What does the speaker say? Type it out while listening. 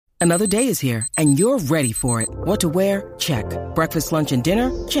Another day is here, and you're ready for it. What to wear? Check. Breakfast, lunch, and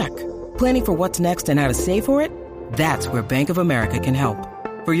dinner? Check. Planning for what's next and how to save for it? That's where Bank of America can help.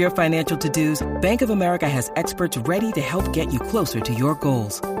 For your financial to-dos, Bank of America has experts ready to help get you closer to your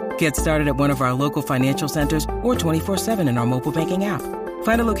goals. Get started at one of our local financial centers or 24/7 in our mobile banking app.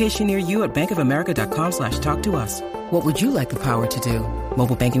 Find a location near you at bankofamerica.com/talktous. What would you like the power to do?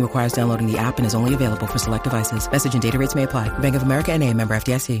 Mobile banking requires downloading the app and is only available for select devices. Message and data rates may apply. Bank of America NA, member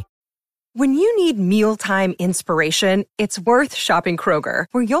FDIC. When you need mealtime inspiration, it's worth shopping Kroger,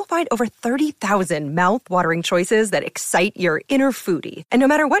 where you'll find over 30,000 mouth-watering choices that excite your inner foodie. And no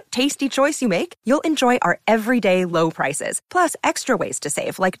matter what tasty choice you make, you'll enjoy our everyday low prices, plus extra ways to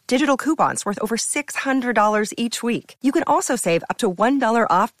save, like digital coupons worth over $600 each week. You can also save up to $1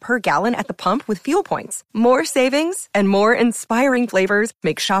 off per gallon at the pump with fuel points. More savings and more inspiring flavors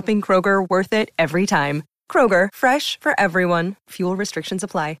make shopping Kroger worth it every time. Kroger, fresh for everyone. Fuel restrictions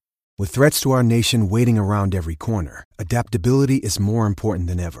apply. With threats to our nation waiting around every corner, adaptability is more important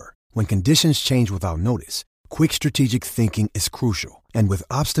than ever. When conditions change without notice, quick strategic thinking is crucial. And with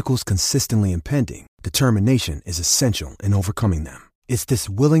obstacles consistently impending, determination is essential in overcoming them. It's this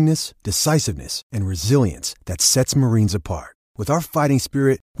willingness, decisiveness, and resilience that sets Marines apart. With our fighting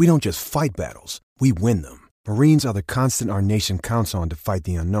spirit, we don't just fight battles, we win them. Marines are the constant our nation counts on to fight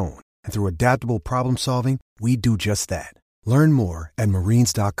the unknown. And through adaptable problem solving, we do just that. Learn more at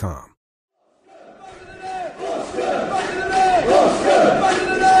marines.com.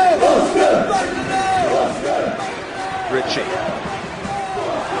 Ritchie.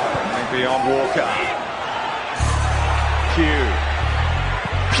 Maybe on Walker. Pugh.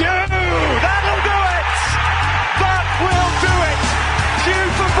 That'll do it! That will do it! Pugh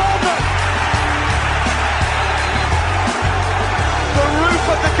for Bournemouth. The roof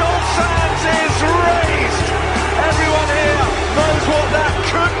of the Gold Sands is raised. Everyone here knows what that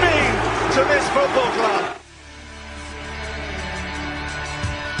could mean to this football club.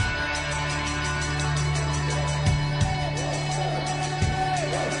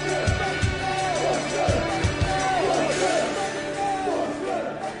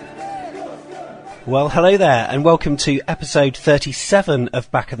 Well, hello there, and welcome to episode 37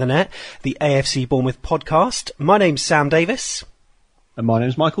 of Back of the Net, the AFC Bournemouth podcast. My name's Sam Davis. And my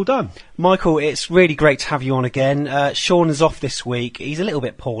name's Michael Dunn. Michael, it's really great to have you on again. Sean is off this week. He's a little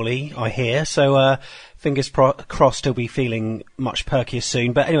bit poorly, I hear, so fingers crossed he'll be feeling much perkier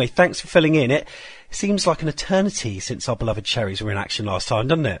soon. But anyway, thanks for filling in. It seems like an eternity since our beloved Cherries were in action last time,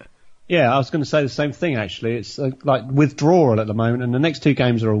 doesn't it? Yeah, I was going to say the same thing, actually. It's like withdrawal at the moment, and the next two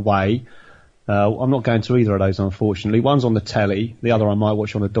games are away. I'm not going to either of those, unfortunately. One's on the telly, the other I might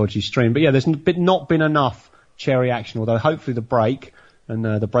watch on a dodgy stream. But yeah, there's not been enough Cherry action, although hopefully the break and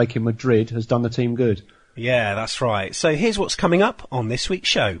the break in Madrid has done the team good. Yeah, that's right. So here's what's coming up on this week's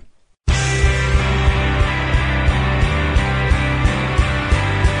show.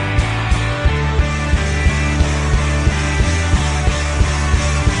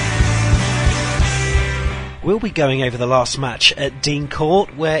 We'll be going over the last match at Dean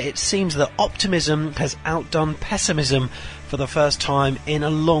Court, where it seems that optimism has outdone pessimism for the first time in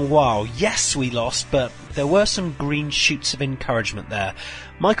a long while. Yes, we lost, but there were some green shoots of encouragement there.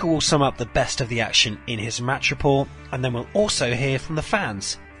 Michael will sum up the best of the action in his match report, and then we'll also hear from the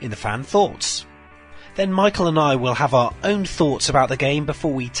fans in the Fan Thoughts. Then Michael and I will have our own thoughts about the game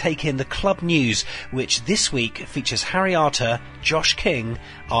before we take in the club news, which this week features Harry Arter, Josh King,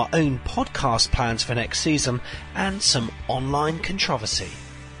 our own podcast plans for next season, and some online controversy.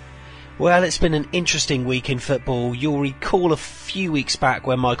 Well, it's been an interesting week in football. You'll recall a few weeks back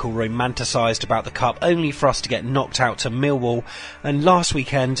where Michael romanticised about the Cup only for us to get knocked out to Millwall, and last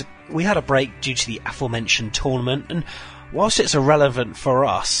weekend we had a break due to the aforementioned tournament, and whilst it's irrelevant for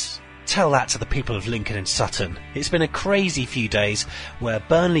us, tell that to the people of Lincoln and Sutton. It's been a crazy few days where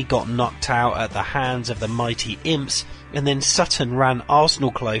Burnley got knocked out at the hands of the mighty Imps, and then Sutton ran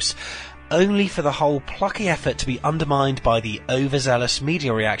Arsenal close, only for the whole plucky effort to be undermined by the overzealous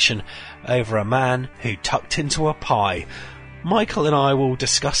media reaction over a man who tucked into a pie. Michael and I will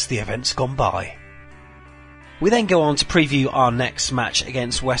discuss the events gone by. We then go on to preview our next match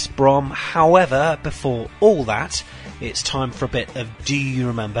against West Brom. However, before all that, it's time for a bit of Do You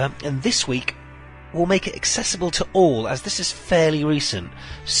Remember? And this week, we'll make it accessible to all, as this is fairly recent.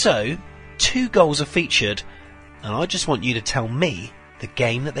 So, 2 goals are featured, and I just want you to tell me the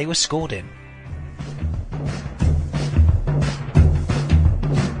game that they were scored in.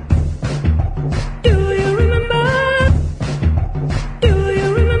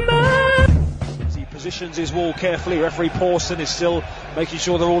 Positions his wall carefully. Referee Pawson is still making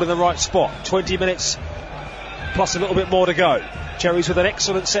sure they're all in the right spot. 20 minutes plus a little bit more to go. Cherries with an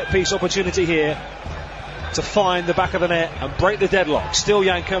excellent set-piece opportunity here to find the back of the net and break the deadlock. Still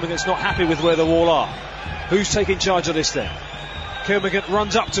Jan Kermigen's not happy with where the wall are. Who's taking charge of this then? Kermigen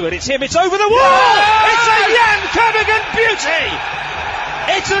runs up to it. It's him. It's over the wall. Yeah! It's a Jan Kermigen beauty.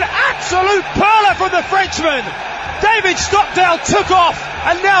 It's an absolute perler from the Frenchman. David Stockdale took off,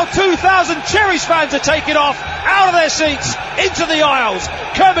 and now 2,000 Cherries fans are taking off out of their seats into the aisles.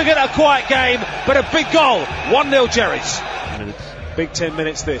 Kermigen a quiet game, but a big goal. 1-0 Cherries. Big 10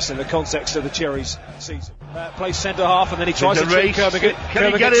 minutes this in the context of the Cherries season. Plays centre half and then he tries to trick Kermigen.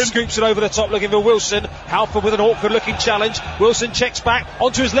 Kermigen scoops it over the top looking for Wilson. Halford with an awkward looking challenge. Wilson checks back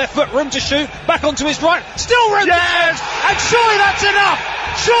onto his left foot, room to shoot, back onto his right, still room to shoot, and surely that's enough.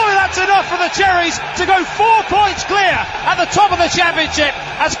 Surely that's enough for the Cherries to go 4 points clear at the top of the championship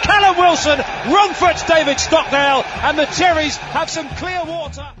as Callum Wilson wrong-foots David Stockdale and the Cherries have some clear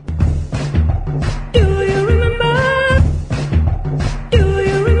water.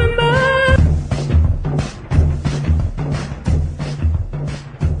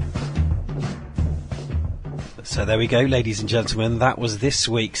 So there we go, ladies and gentlemen. That was this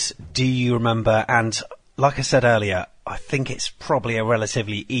week's Do You Remember? And like I said earlier, I think it's probably a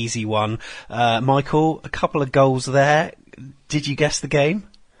relatively easy one. Michael, a couple of goals there. Did you guess the game?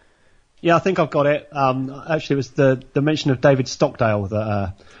 Yeah, I think I've got it. Actually, it was the mention of David Stockdale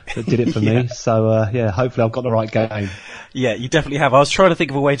that did it for me. So, hopefully I've got the right game. Yeah, you definitely have. I was trying to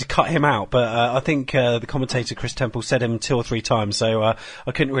think of a way to cut him out, but I think the commentator, Chris Temple, said him 2 or 3 times, so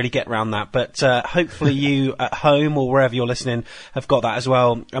I couldn't really get around that. But hopefully you at home or wherever you're listening have got that as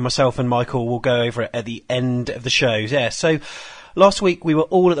well. And myself and Michael will go over it at the end of the show. Yeah, so last week we were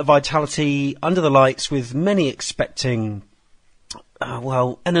all at the Vitality under the lights with many expecting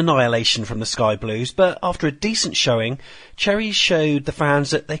an annihilation from the Sky Blues, but after a decent showing, Cherries showed the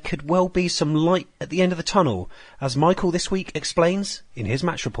fans that there could well be some light at the end of the tunnel, as Michael this week explains in his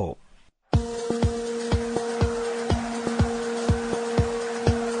match report.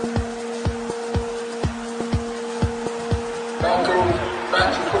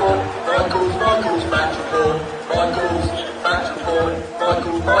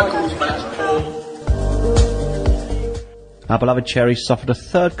 Our beloved Cherries suffered a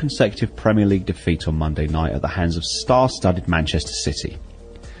third consecutive Premier League defeat on Monday night at the hands of star-studded Manchester City.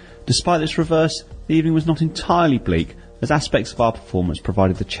 Despite this reverse, the evening was not entirely bleak, as aspects of our performance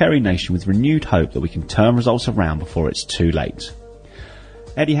provided the Cherry Nation with renewed hope that we can turn results around before it's too late.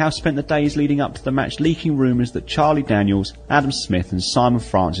 Eddie Howe spent the days leading up to the match leaking rumours that Charlie Daniels, Adam Smith and Simon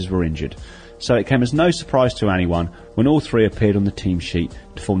Francis were injured, so it came as no surprise to anyone when all three appeared on the team sheet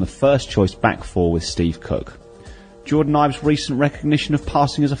to form the first choice back four with Steve Cook. Jordan Ives' recent recognition of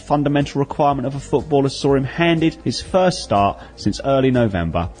passing as a fundamental requirement of a footballer saw him handed his first start since early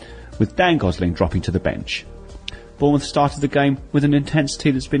November, with Dan Gosling dropping to the bench. Bournemouth started the game with an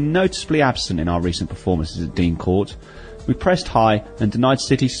intensity that's been noticeably absent in our recent performances at Dean Court. We pressed high and denied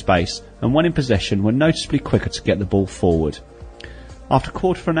City space, and when in possession were noticeably quicker to get the ball forward. After a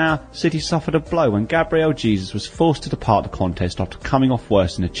quarter of an hour, City suffered a blow when Gabriel Jesus was forced to depart the contest after coming off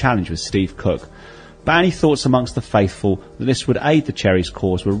worse in a challenge with Steve Cook. But any thoughts amongst the faithful that this would aid the Cherries'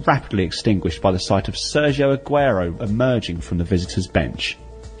 cause were rapidly extinguished by the sight of Sergio Aguero emerging from the visitors' bench.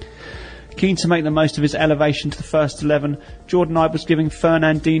 Keen to make the most of his elevation to the first 11, Jordan Ibe was giving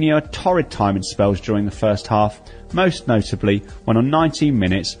Fernandinho a torrid time in spells during the first half, most notably when on 19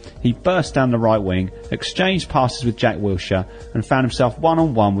 minutes he burst down the right wing, exchanged passes with Jack Wilshere and found himself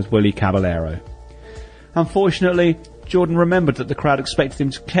one-on-one with Willy Caballero. Unfortunately, Jordan remembered that the crowd expected him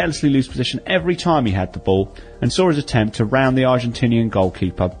to carelessly lose possession every time he had the ball and saw his attempt to round the Argentinian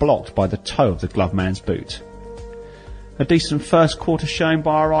goalkeeper blocked by the toe of the glove man's boot. A decent first quarter showing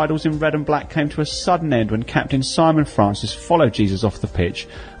by our idols in red and black came to a sudden end when captain Simon Francis followed Jesus off the pitch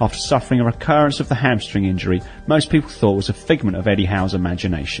after suffering a recurrence of the hamstring injury most people thought was a figment of Eddie Howe's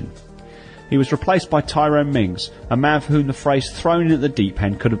imagination. He was replaced by Tyrone Mings, a man for whom the phrase thrown in at the deep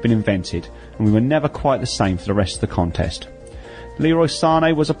end could have been invented, and we were never quite the same for the rest of the contest. Leroy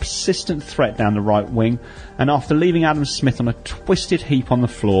Sané was a persistent threat down the right wing, and after leaving Adam Smith on a twisted heap on the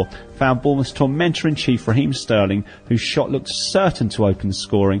floor, found Bournemouth's tormentor-in-chief Raheem Sterling, whose shot looked certain to open the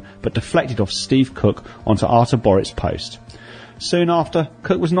scoring, but deflected off Steve Cook onto Artur Boruc's post. Soon after,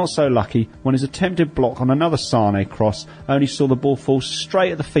 Cook was not so lucky when his attempted block on another Sané cross only saw the ball fall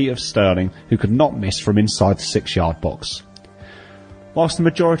straight at the feet of Sterling, who could not miss from inside the 6-yard box. Whilst the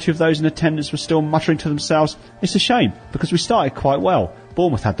majority of those in attendance were still muttering to themselves, it's a shame, because we started quite well.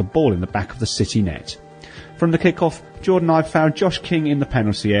 Bournemouth had the ball in the back of the City net. From the kick-off, Jordan Ibe found Josh King in the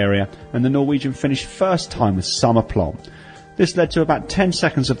penalty area, and the Norwegian finished first time with some aplomb. This led to about 10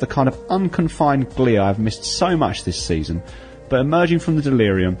 seconds of the kind of unconfined glee I have missed so much this season. but emerging from the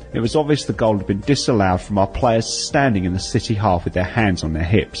delirium, it was obvious the goal had been disallowed from our players standing in the City half with their hands on their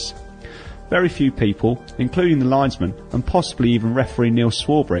hips. Very few people, including the linesman and possibly even referee Neil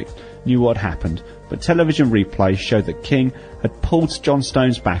Swarbrick, knew what had happened, but television replays showed that King had pulled John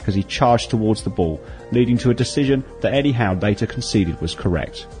Stones back as he charged towards the ball, leading to a decision that Eddie Howe later conceded was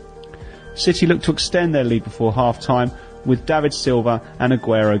correct. City looked to extend their lead before half-time, with David Silva and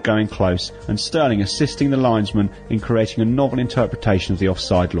Aguero going close and Sterling assisting the linesman in creating a novel interpretation of the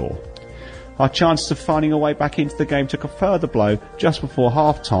offside law. Our chances of finding a way back into the game took a further blow just before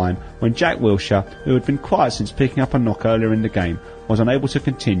half-time when Jack Wilshere, who had been quiet since picking up a knock earlier in the game, was unable to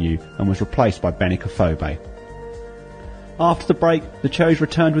continue and was replaced by Benik Afobe. After the break, the Cherries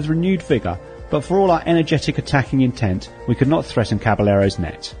returned with renewed vigour, but for all our energetic attacking intent, we could not threaten Caballero's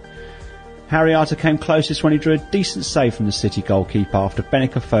net. Harry Arter came closest when he drew a decent save from the City goalkeeper after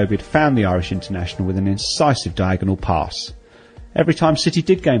Benik Afobe had found the Irish international with an incisive diagonal pass. Every time City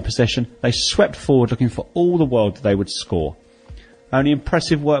did gain possession, they swept forward looking for all the world that they would score. Only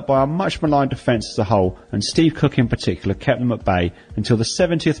impressive work by our much maligned defence as a whole, and Steve Cook in particular, kept them at bay until the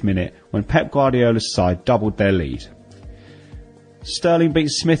 70th minute when Pep Guardiola's side doubled their lead. Sterling beat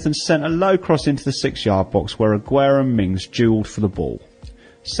Smith and sent a low cross into the 6-yard box where Aguero and Mings duelled for the ball.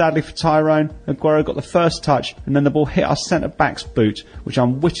 Sadly for Tyrone, Aguero got the first touch and then the ball hit our centre-back's boot, which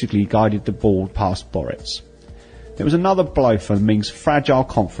unwittingly guided the ball past Boritz. It was another blow for Mings' fragile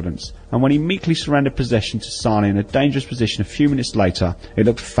confidence, and when he meekly surrendered possession to Sane in a dangerous position a few minutes later, it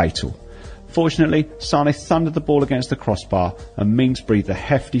looked fatal. Fortunately, Sane thundered the ball against the crossbar and Mings breathed a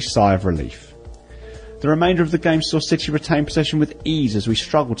hefty sigh of relief. The remainder of the game saw City retain possession with ease as we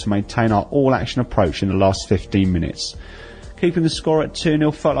struggled to maintain our all-action approach in the last 15 minutes. Keeping the score at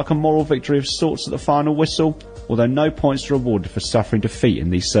 2-0 felt like a moral victory of sorts at the final whistle, although no points are awarded for suffering defeat in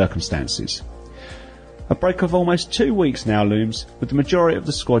these circumstances. A break of almost 2 weeks now looms, with the majority of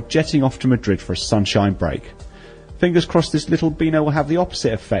the squad jetting off to Madrid for a sunshine break. Fingers crossed this little Beano will have the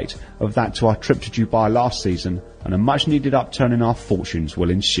opposite effect of that to our trip to Dubai last season, and a much needed upturn in our fortunes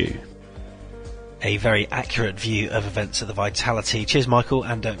will ensue. A very accurate view of events at the Vitality. Cheers, Michael,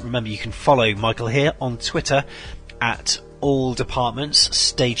 and remember you can follow Michael here on Twitter at all departments.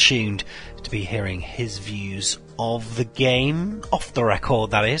 Stay tuned to be hearing his views of the game, off the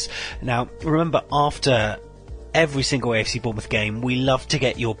record that is. Now remember, after every single AFC Bournemouth game we love to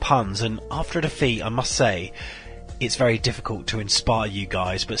get your puns, and after a defeat I must say it's very difficult to inspire you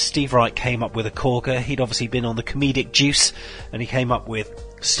guys, but Steve Wright came up with a corker. He'd obviously been on the comedic juice, and he came up with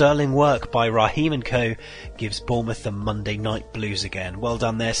sterling work by Raheem and Co. gives Bournemouth the Monday night blues again. Well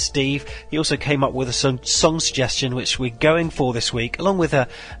done there, Steve. He also came up with a song suggestion which we're going for this week, along with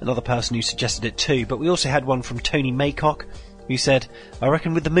another person who suggested it too, but we also had one from Tony Maycock who said, I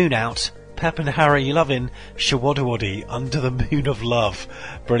reckon with the moon out, Pep and Harry loving Shawadawadi under the moon of love.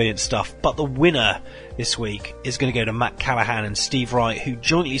 Brilliant stuff. But the winner this week is going to go to Matt Callahan and Steve Wright, who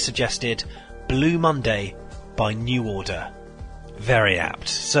jointly suggested Blue Monday by New Order. Very apt.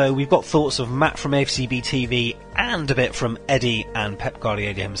 So we've got thoughts of Matt from AFCB TV and a bit from Eddie and Pep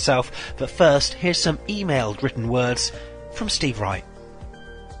Guardiola himself. But first, here's some emailed written words from Steve Wright.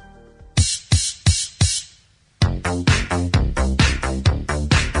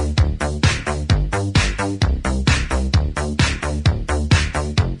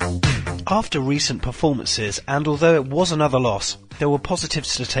 After recent performances, and although it was another loss, there were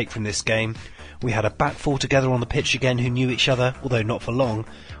positives to take from this game. We had a back four together on the pitch again who knew each other, although not for long.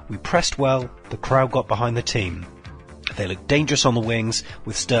 We pressed well, the crowd got behind the team. They looked dangerous on the wings,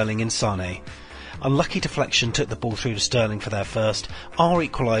 with Sterling and Sane. Unlucky deflection took the ball through to Sterling for their first. Our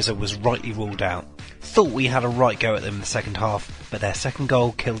equaliser was rightly ruled out. Thought we had a right go at them in the second half, but their second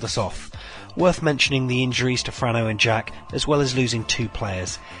goal killed us off. Worth mentioning the injuries to Frano and Jack, as well as losing 2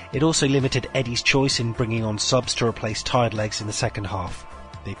 players. It also limited Eddie's choice in bringing on subs to replace tired legs in the second half.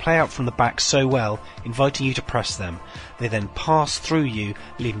 They play out from the back so well, inviting you to press them. They then pass through you,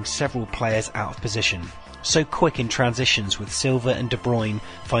 leaving several players out of position. So quick in transitions, with Silva and De Bruyne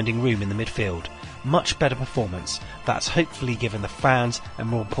finding room in the midfield. Much better performance. That's hopefully given the fans, and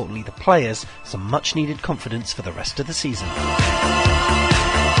more importantly the players, some much needed confidence for the rest of the season.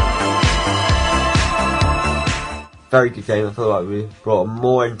 Very good game. I feel like we brought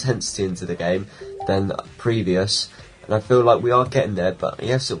more intensity into the game than previous, and I feel like we are getting there. But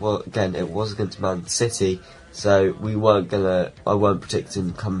yes, it was against Man City, so I weren't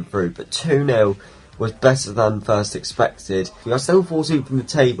predicting coming through. But 2-0 was better than first expected. We are still 14th in the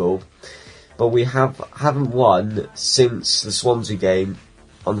table, but we haven't won since the Swansea game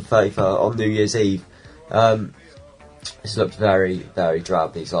on the 31st on New Year's Eve. It's looked very, very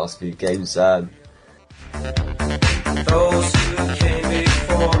drab these last few games. Those who came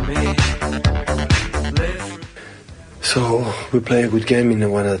before me. So we play a good game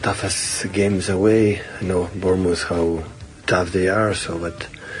in one of the toughest games away. I know Bournemouth how tough they are, but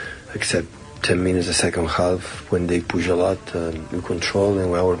except 10 minutes the second half when they push a lot, we control,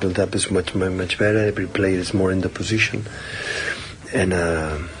 and our build-up is much better. Every player is more in the position, and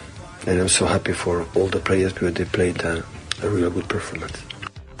I'm so happy for all the players because they played a really good performance.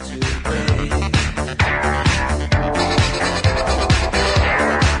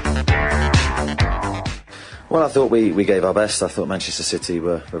 Well, I thought we gave our best. I thought Manchester City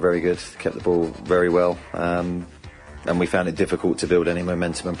were very good, kept the ball very well, and we found it difficult to build any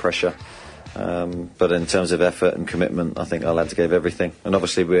momentum and pressure. But in terms of effort and commitment, I think our lads gave everything. And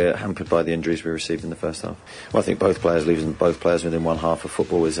obviously we're hampered by the injuries we received in the first half. Well, I think losing both players within one half of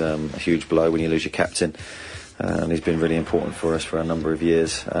football is a huge blow when you lose your captain. And he's been really important for us for a number of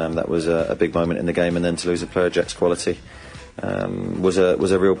years. That was a big moment in the game, and then to lose a player of Jack's quality was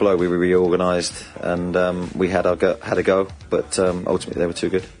a real blow. We were reorganised and we had a go, but ultimately they were too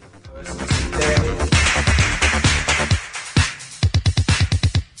good.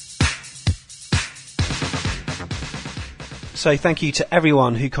 So thank you to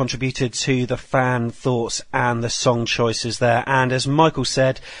everyone who contributed to the fan thoughts and the song choices there. And as Michael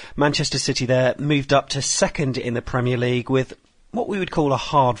said, Manchester City there moved up to second in the Premier League with what we would call a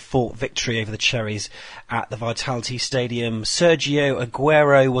hard-fought victory over the Cherries at the Vitality Stadium. Sergio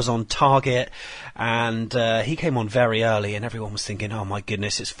Aguero was on target, and he came on very early, and everyone was thinking, oh my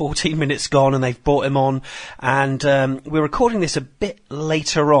goodness, it's 14 minutes gone and they've brought him on. And we're recording this a bit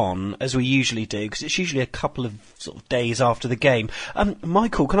later on, as we usually do, because it's usually a couple of sort of days after the game.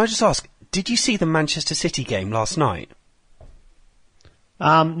 Michael, can I just ask, did you see the Manchester City game last night?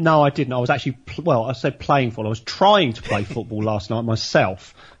 No, I didn't. I was actually, I said playing football. I was trying to play football last night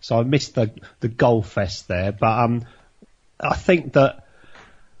myself, so I missed the goal fest there. But I think that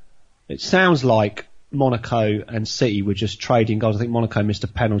it sounds like Monaco and City were just trading goals. I think Monaco missed a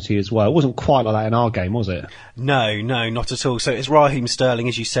penalty as well. It wasn't quite like that in our game, was it? No, not at all. So it's Raheem Sterling,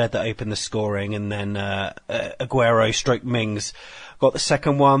 as you said, that opened the scoring, and then Aguero / Mings got the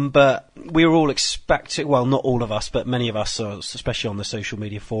second one. But we were all expecting, well, not all of us, but many of us, especially on the social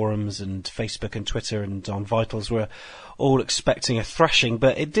media forums and Facebook and Twitter and on Vitals, were all expecting a thrashing,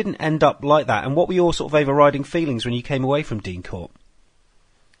 but it didn't end up like that. And what were your sort of overriding feelings when you came away from Dean Court?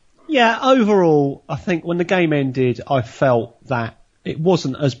 Yeah, overall, I think when the game ended, I felt that it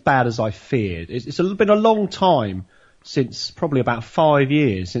wasn't as bad as I feared. It's been a long time, since probably about 5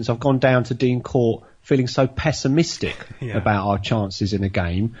 years, since I've gone down to Dean Court feeling so pessimistic about our chances in a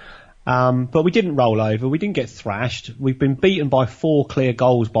game. But we didn't roll over. We didn't get thrashed. We've been beaten by 4 clear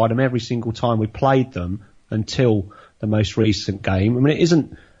goals by them every single time we played them until the most recent game. I mean, it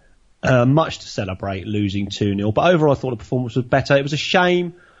isn't much to celebrate losing 2-0, but overall I thought the performance was better. It was a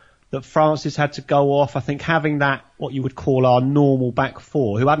shame that Francis had to go off. I think having that, what you would call our normal back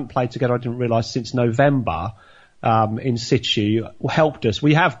four, who hadn't played together, I didn't realise, since November, in situ, helped us.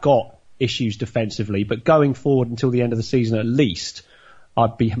 We have got issues defensively, but going forward until the end of the season at least,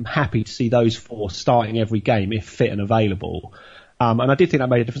 I'd be happy to see those 4 starting every game if fit and available. And I did think that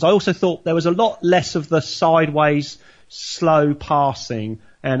made a difference. I also thought there was a lot less of the sideways, slow passing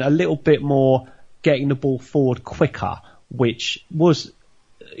and a little bit more getting the ball forward quicker, which was,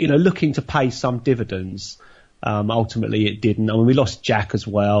 looking to pay some dividends. Ultimately it didn't. I mean, we lost Jack as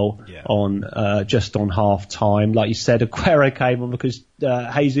well on just on half time. Like you said, Aguero came on because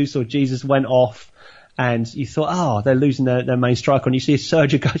Jesus went off, and you thought, they're losing their main striker, and you see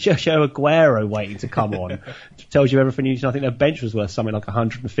Sergio Aguero waiting to come on. It tells you everything you need to know. I think their bench was worth something like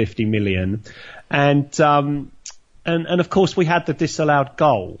 150 million. And of course we had the disallowed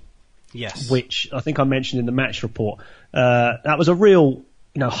goal. Yes. Which I think I mentioned in the match report. That was a real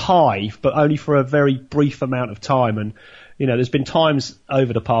high, but only for a very brief amount of time. And, there's been times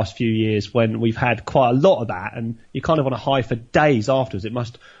over the past few years when we've had quite a lot of that, and you're kind of on a high for days afterwards. It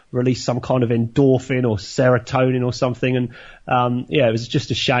must release some kind of endorphin or serotonin or something. And, it was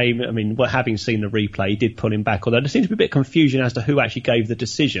just a shame. I mean, having seen the replay, he did pull him back, although there seems to be a bit of confusion as to who actually gave the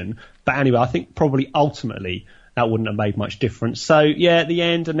decision. But anyway, I think probably ultimately that wouldn't have made much difference. So, at the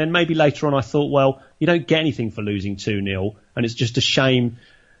end, and then maybe later on I thought, well, you don't get anything for losing 2-0, and it's just a shame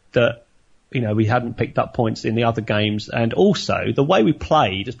that, we hadn't picked up points in the other games. And also, the way we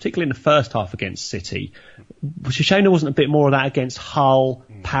played, particularly in the first half against City, was a shame there wasn't a bit more of that against Hull,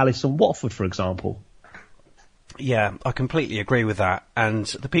 Palace and Watford, for example. Yeah, I completely agree with that. And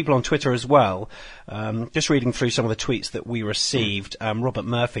the people on Twitter as well, just reading through some of the tweets that we received, Robert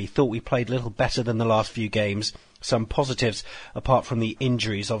Murphy thought we played a little better than the last few games. some positives apart from the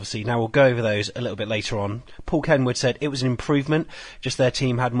injuries, obviously. Now, we'll go over those a little bit later on. Paul Kenwood said it was an improvement, just their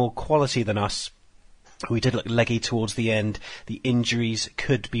team had more quality than us. We did look leggy towards the end. The injuries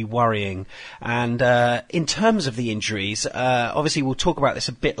could be worrying. And in terms of the injuries, obviously we'll talk about this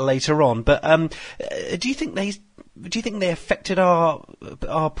a bit later on, but do you think they affected our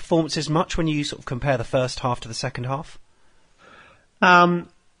performances much when you sort of compare the first half to the second half? I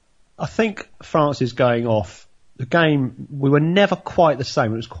think Francis going off, the game, we were never quite the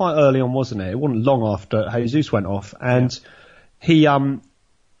same. It was quite early on, wasn't it? It wasn't long after Jesus went off, and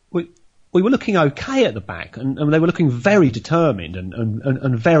we were looking okay at the back, and they were looking very determined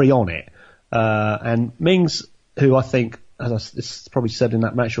and very on it. And Mings, who I think, as it's probably said in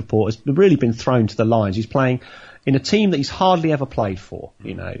that match report, has really been thrown to the lions. He's playing in a team that he's hardly ever played for,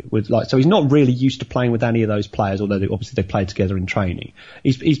 so he's not really used to playing with any of those players, although obviously they played together in training.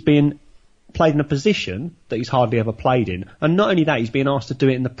 He's been played in a position that he's hardly ever played in, and not only that, he's been asked to do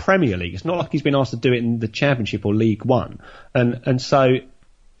it in the Premier League. It's not like he's been asked to do it in the Championship or League One, and so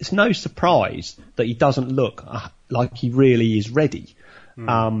it's no surprise that he doesn't look like he really is ready.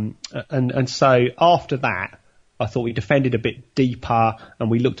 And so after that, I thought we defended a bit deeper and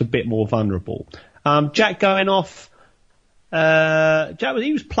we looked a bit more vulnerable. Jack going off, he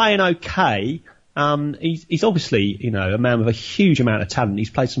was playing okay. He's obviously, a man with a huge amount of talent. He's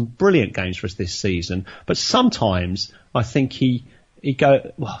played some brilliant games for us this season, but sometimes I think he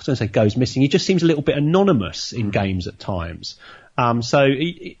goes missing. He just seems a little bit anonymous in games at times. So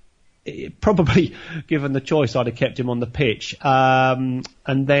he probably, given the choice, I'd have kept him on the pitch. And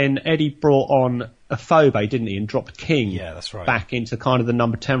then Eddie brought on Afobe, didn't he, and dropped King back into kind of the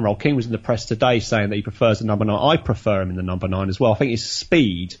number 10 role. King was in the press today saying that he prefers the number 9. I prefer him in the number 9 as well. I think his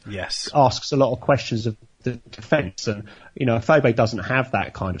speed asks a lot of questions of the defence. And, Afobe doesn't have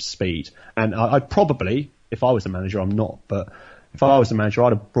that kind of speed. And I'd probably, if I was the manager, I'm not, but if I was the manager,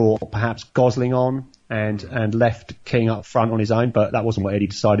 I'd have brought perhaps Gosling on and left King up front on his own, but that wasn't what Eddie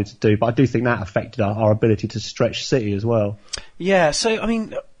decided to do. But I do think that affected our ability to stretch City as well. Yeah, so, I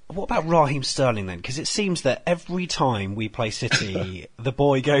mean, what about Raheem Sterling then? Because it seems that every time we play City, the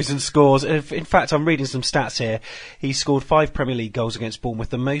boy goes and scores. In fact, I'm reading some stats here. He scored 5 Premier League goals against Bournemouth,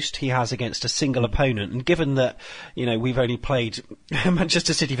 the most he has against a single opponent. And given that, we've only played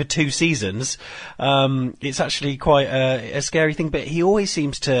Manchester City for 2 seasons, it's actually quite a scary thing. But he always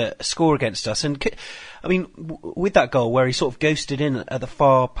seems to score against us. And with that goal where he sort of ghosted in at the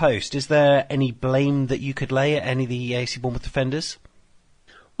far post, is there any blame that you could lay at any of the AFC Bournemouth defenders?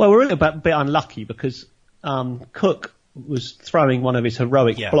 Well, we're a bit unlucky because Cook was throwing one of his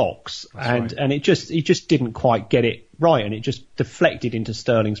heroic blocks, and he just didn't quite get it right, and it just deflected into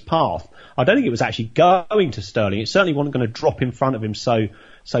Sterling's path. I don't think it was actually going to Sterling. It certainly wasn't going to drop in front of him so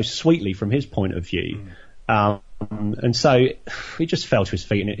sweetly from his point of view. And so he just fell to his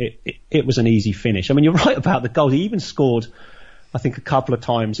feet, and it was an easy finish. I mean, you're right about the goal. He even scored, I think, a couple of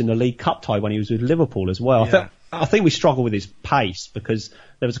times in the League Cup tie when he was with Liverpool as well. Yeah. I think we struggle with his pace because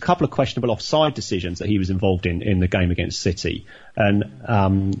there was a couple of questionable offside decisions that he was involved in the game against City. And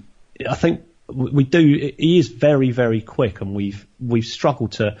I think he is very, very quick, and we've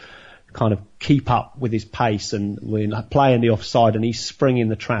struggled to kind of keep up with his pace, and we're playing the offside and he's springing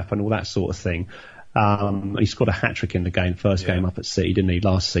the trap and all that sort of thing. He scored a hat-trick in the first game up at City, didn't he,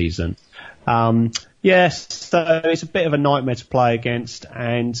 last season? Yes, so it's a bit of a nightmare to play against,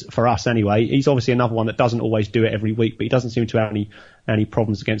 and for us anyway. He's obviously another one that doesn't always do it every week, but he doesn't seem to have any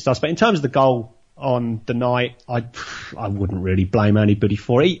problems against us. But in terms of the goal on the night, I wouldn't really blame anybody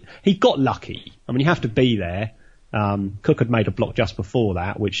for it. He got lucky. I mean, you have to be there. Cook had made a block just before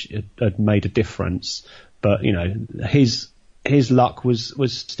that, which had made a difference. But, his luck was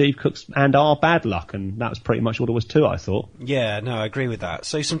Steve Cook's and our bad luck, and that was pretty much all there was to it, I thought. Yeah, no, I agree with that.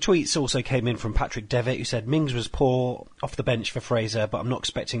 So some tweets also came in from Patrick Devitt, who said, Mings was poor off the bench for Fraser, but I'm not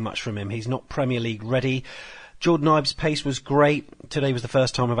expecting much from him. He's not Premier League ready. Jordan Ibe's pace was great. Today was the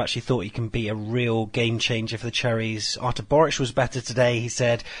first time I've actually thought he can be a real game changer for the Cherries. Artur Boruc was better today, he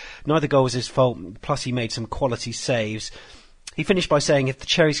said. Neither goal was his fault, plus he made some quality saves. He finished by saying if the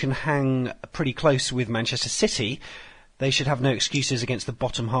Cherries can hang pretty close with Manchester City, they should have no excuses against the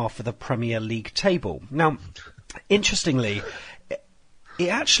bottom half of the Premier League table. Now, interestingly, it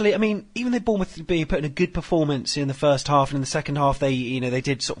actually, I mean, even though Bournemouth put in a good performance in the first half, and in the second half they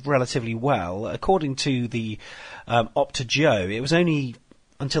did sort of relatively well. According to the Opta Joe, it was only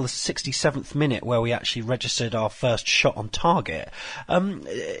until the 67th minute where we actually registered our first shot on target.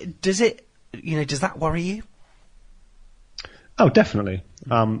 Does that worry you? Oh, definitely.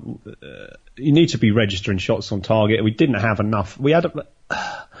 You need to be registering shots on target. We didn't have enough. We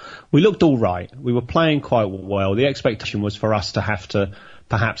we looked all right. We were playing quite well. The expectation was for us to have to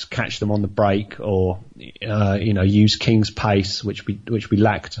perhaps catch them on the break, or use King's pace, which we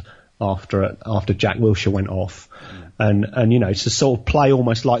lacked after Jack Wilshere went off, and to sort of play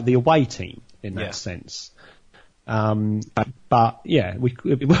almost like the away team in that sense. But yeah, it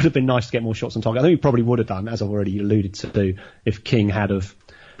would have been nice to get more shots on target. I think we probably would have done, as I've already alluded to, if King had have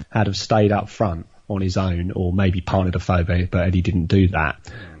stayed up front on his own, or maybe partnered Afobe, but Eddie didn't do that.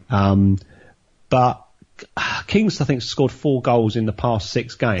 But Kings, I think, scored 4 goals in the past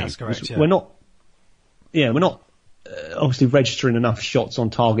 6 games. That's correct. Yeah. We're not obviously registering enough shots on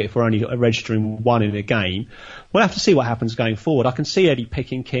target if we're only registering 1 in a game. We'll have to see what happens going forward. I can see Eddie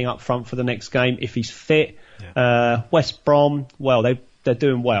picking King up front for the next game if he's fit. Yeah. West Brom, well, they're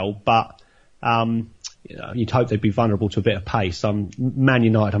doing well, but you'd hope they'd be vulnerable to a bit of pace. Man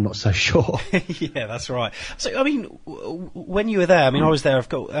United, I'm not so sure. Yeah, that's right. So, I mean, when you were there, I mean, I was there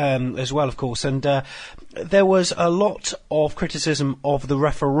as well, of course, and there was a lot of criticism of the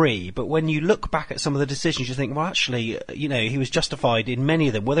referee, but when you look back at some of the decisions, you think, well, actually, he was justified in many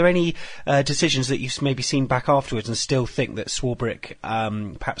of them. Were there any decisions that you've maybe seen back afterwards and still think that Swarbrick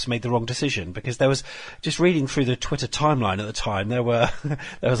perhaps made the wrong decision? Because there was, just reading through the Twitter timeline at the time, there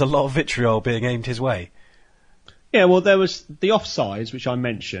was a lot of vitriol being aimed his way. Yeah, well, there was the offsides, which I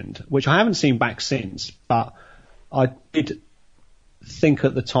mentioned, which I haven't seen back since, but I did think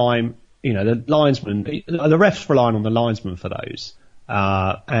at the time, the linesman, the refs relying on the linesman for those,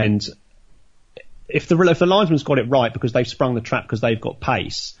 and if the linesman's got it right because they've sprung the trap because they've got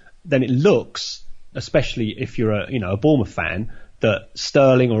pace, then it looks, especially if you're a Bournemouth fan, that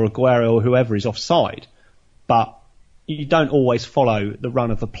Sterling or Aguero or whoever is offside, but you don't always follow the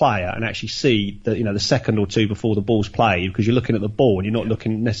run of the player and actually see the the second or two before the ball's played, because you're looking at the ball and you're not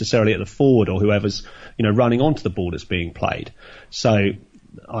looking necessarily at the forward or whoever's running onto the ball that's being played. So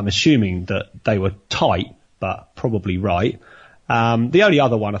I'm assuming that they were tight, but probably right. The only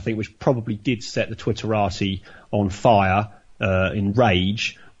other one I think which probably did set the Twitterati on fire in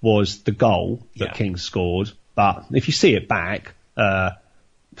rage was the goal that King scored. But if you see it back,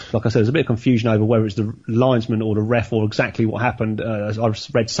 like I said, there's a bit of confusion over whether it's the linesman or the ref or exactly what happened. I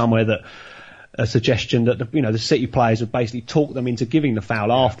read somewhere that a suggestion that the City players would basically talk them into giving the foul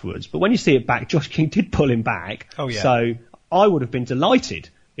afterwards. But when you see it back, Josh King did pull him back. Oh, yeah. So I would have been delighted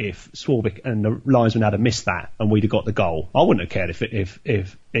if Swarbrick and the linesman had missed that and we'd have got the goal. I wouldn't have cared if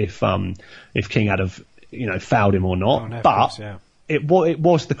King had fouled him or not. Oh, no, but course, yeah. It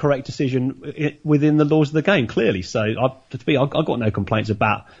was the correct decision within the laws of the game, clearly. So I've got no complaints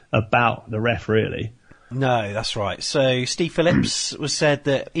about the ref, really. No, that's right. So Steve Phillips was said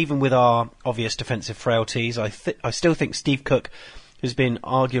that even with our obvious defensive frailties, I still think Steve Cook has been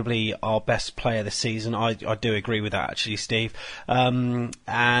arguably our best player this season. I do agree with that, actually, Steve. And,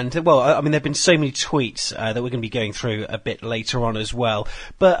 well, I mean, there have been so many tweets that we're going to be going through a bit later on as well.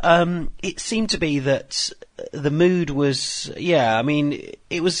 But it seemed to be that the mood was,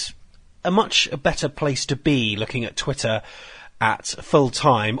 it was a much better place to be looking at Twitter at full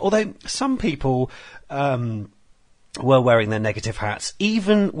time. Although some people were wearing their negative hats,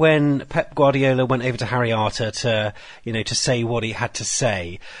 even when Pep Guardiola went over to Harry Arter to say what he had to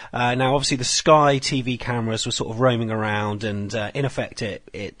say. Now, obviously, the Sky TV cameras were sort of roaming around, and in effect,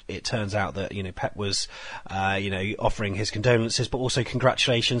 it turns out that Pep was offering his condolences, but also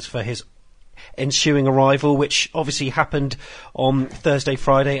congratulations for his ensuing arrival, which obviously happened on Thursday,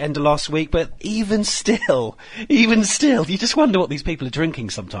 Friday, end of last week. But even still, you just wonder what these people are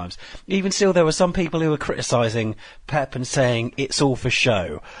drinking sometimes. Even still, there were some people who were criticising Pep and saying it's all for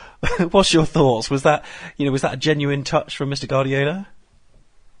show. What's your thoughts? Was that a genuine touch from Mr. Guardiola?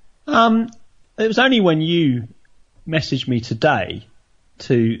 It was only when you messaged me today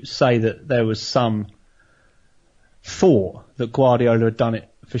to say that there was some thought that Guardiola had done it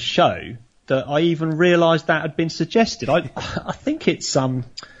for show that I even realised that had been suggested. I think it's a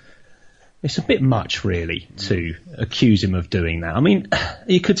bit much, really, to accuse him of doing that. I mean,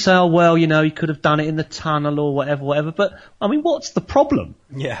 you could say, oh, well, he could have done it in the tunnel or whatever. But, I mean, what's the problem?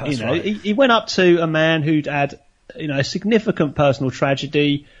 Yeah, that's right. He went up to a man who'd had, a significant personal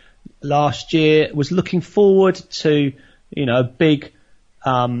tragedy last year, was looking forward to, a big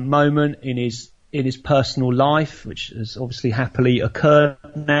moment in his personal life, which has obviously happily occurred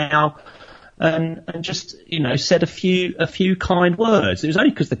now. And just, said a few kind words. It was only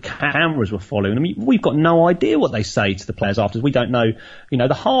because the cameras were following. I mean, we've got no idea what they say to the players afterwards. We don't know,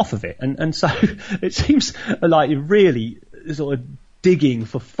 the half of it. And so it seems like you're really sort of digging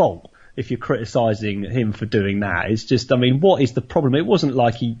for fault if you're criticising him for doing that. It's just, I mean, what is the problem? It wasn't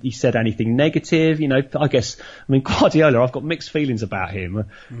like he said anything negative, you know. I guess, I mean, Guardiola, I've got mixed feelings about him.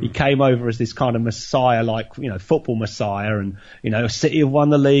 He came over as this kind of messiah, like, you know, football messiah, and, you know, City have won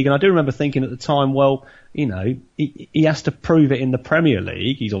the league. And I do remember thinking at the time, well, you know, he has to prove it in the Premier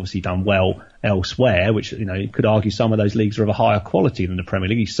League. He's obviously done well elsewhere, which, you know, you could argue some of those leagues are of a higher quality than the Premier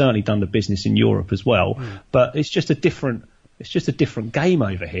League. He's certainly done the business in Europe as well. But it's just a different game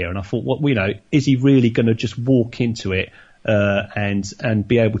over here. And I thought, what, you know, is he really going to just walk into it and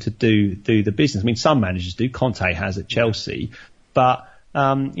be able to do the business? I mean, some managers do. Conte has at Chelsea, but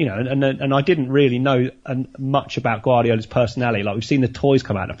you know, and I didn't really know much about Guardiola's personality. Like, we've seen the toys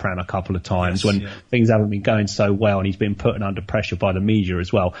come out of Pram a couple of times when things haven't been going so well, and he's been put under pressure by the media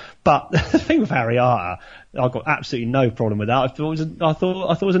as well. But the thing with Harry Arter, I've got absolutely no problem with that. I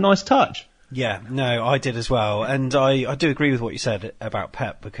thought it was a nice touch. Yeah, no, I did as well, and I do agree with what you said about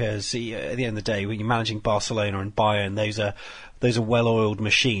Pep, because at the end of the day, when you're managing Barcelona and Bayern, those are well-oiled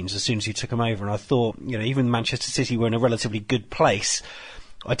machines as soon as you took them over. And I thought, you know, even Manchester City were in a relatively good place.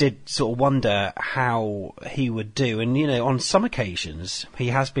 I did sort of wonder how he would do, and, you know, on some occasions he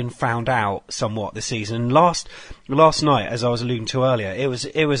has been found out somewhat this season. And last night, as I was alluding to earlier, it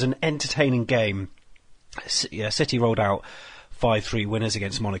was an entertaining game. City rolled out 5-3 winners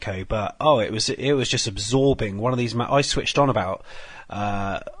against Monaco, but it was just absorbing. One of these I switched on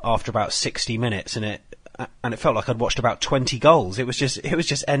after about 60 minutes, and it felt like I'd watched about 20 goals. It was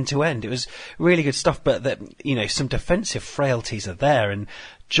just end to end. It was really good stuff, but that, you know, some defensive frailties are there. And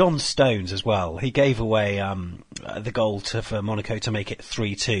John Stones as well, he gave away the goal for Monaco to make it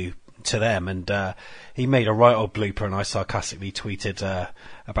 3-2 to them, and he made a right old blooper, and I sarcastically tweeted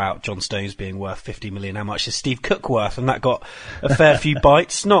about John Stones being worth 50 million. How much is Steve Cook worth? And that got a fair few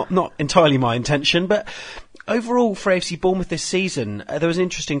bites. Not entirely my intention, but overall for AFC Bournemouth this season, there was an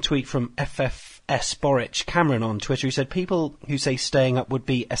interesting tweet from FFS Boric Cameron on Twitter, who said people who say staying up would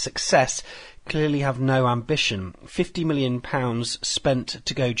be a success clearly have no ambition. £50 million spent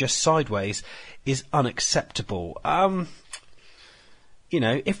to go just sideways is unacceptable. You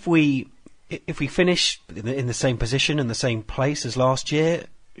know, if we finish in the same position and the same place as last year,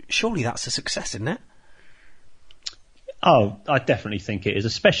 surely that's a success, isn't it? Oh, I definitely think it is,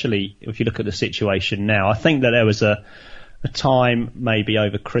 especially if you look at the situation now. I think that there was a time maybe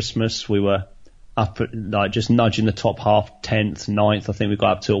over Christmas we were up at, like, just nudging the top half, 10th, 9th, I think we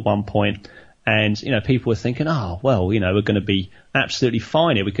got up to at one point. And, you know, people were thinking, oh, well, you know, we're going to be absolutely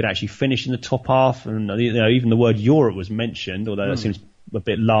fine here. We could actually finish in the top half. And, you know, even the word Europe was mentioned, although that seems a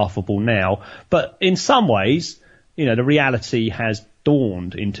bit laughable now. But in some ways, you know, the reality has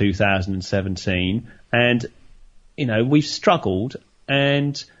dawned in 2017. And, you know, we've struggled.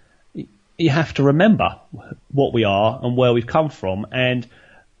 And you have to remember what we are and where we've come from. And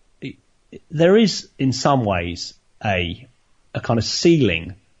there is, in some ways, a kind of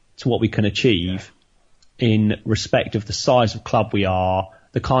ceiling to what we can achieve in respect of the size of club we are,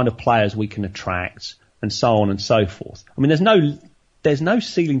 the kind of players we can attract, and so on and so forth. I mean, there's no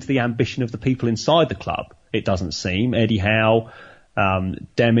ceiling to the ambition of the people inside the club, it doesn't seem. Eddie Howe,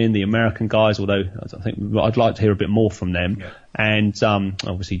 Deming, the American guys, although I think I'd like to hear a bit more from them. Yeah. And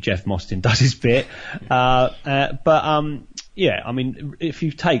obviously Jeff Mostyn does his bit. Yeah, I mean, if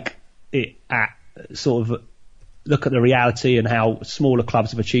you take it at sort of look at the reality and how smaller clubs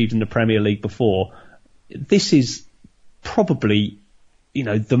have achieved in the Premier League before, this is probably, you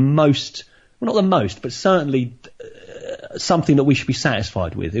know, the most, well, not the most, but certainly something that we should be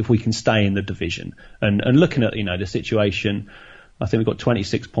satisfied with if we can stay in the division. And looking at, you know, the situation, I think we've got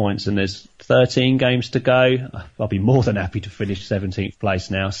 26 points and there's 13 games to go. I'll be more than happy to finish 17th place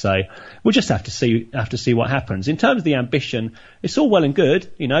now. So we'll just have to see what happens. In terms of the ambition, it's all well and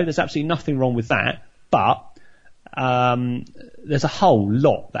good. You know, there's absolutely nothing wrong with that. But there's a whole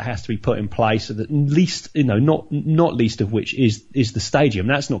lot that has to be put in place, so that least, you know, not least of which is the stadium.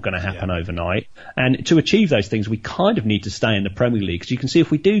 That's not going to happen overnight. And to achieve those things, we kind of need to stay in the Premier League, because you can see if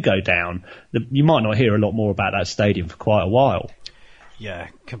we do go down, you might not hear a lot more about that stadium for quite a while. Yeah,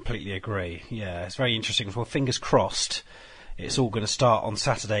 completely agree. Yeah, it's very interesting. Well, fingers crossed. It's all going to start on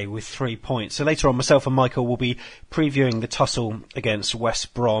Saturday with 3 points. So later on, myself and Michael will be previewing the tussle against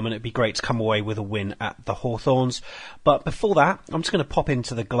West Brom, and it'd be great to come away with a win at the Hawthorns. But before that, I'm just going to pop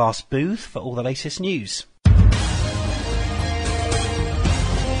into the glass booth for all the latest news.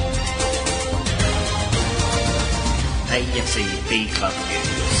 AFC B Club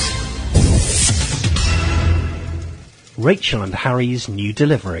News. Rachel and Harry's new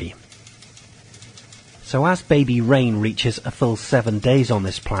delivery. So as baby Rain reaches a full 7 days on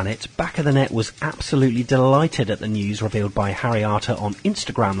this planet, Back of the Net was absolutely delighted at the news revealed by Harry Arter on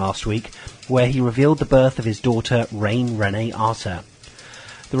Instagram last week, where he revealed the birth of his daughter Rain Renee Arter.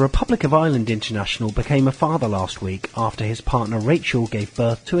 The Republic of Ireland international became a father last week after his partner Rachel gave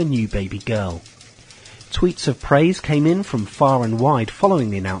birth to a new baby girl. Tweets of praise came in from far and wide following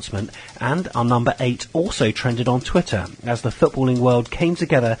the announcement, and our number 8 also trended on Twitter as the footballing world came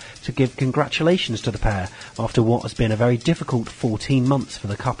together to give congratulations to the pair after what has been a very difficult 14 months for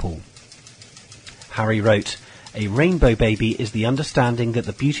the couple. Harry wrote, "A rainbow baby is the understanding that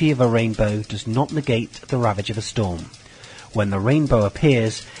the beauty of a rainbow does not negate the ravage of a storm. When the rainbow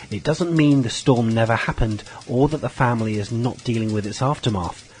appears, it doesn't mean the storm never happened or that the family is not dealing with its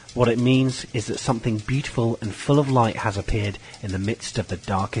aftermath. What it means is that something beautiful and full of light has appeared in the midst of the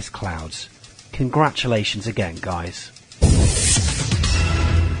darkest clouds." Congratulations again, guys.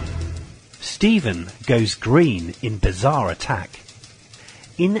 Stephen goes green in bizarre attack.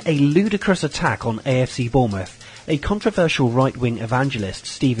 In a ludicrous attack on AFC Bournemouth, a controversial right-wing evangelist,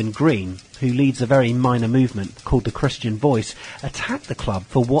 Stephen Green, who leads a very minor movement called the Christian Voice, attacked the club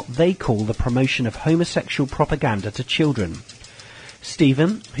for what they call the promotion of homosexual propaganda to children.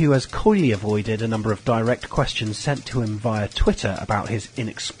 Stephen, who has coyly avoided a number of direct questions sent to him via Twitter about his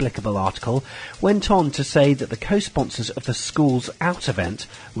inexplicable article, went on to say that the co-sponsors of the Schools Out event,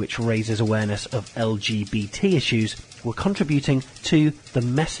 which raises awareness of LGBT issues, were contributing to the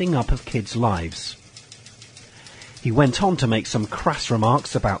messing up of kids' lives. He went on to make some crass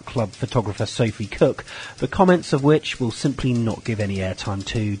remarks about club photographer Sophie Cook, the comments of which we'll simply not give any airtime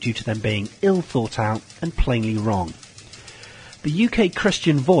to due to them being ill thought out and plainly wrong. The UK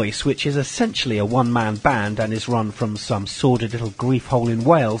Christian Voice, which is essentially a one-man band and is run from some sordid little grief hole in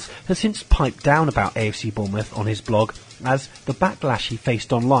Wales, has since piped down about AFC Bournemouth on his blog, as the backlash he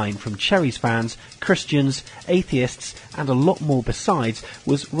faced online from Cherries fans, Christians, atheists and a lot more besides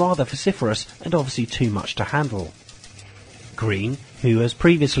was rather vociferous and obviously too much to handle. Green, who has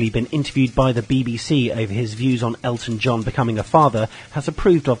previously been interviewed by the BBC over his views on Elton John becoming a father, has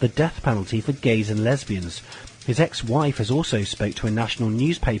approved of the death penalty for gays and lesbians. His ex-wife has also spoke to a national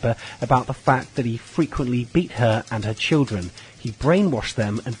newspaper about the fact that he frequently beat her and her children. He brainwashed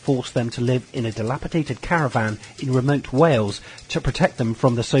them and forced them to live in a dilapidated caravan in remote Wales to protect them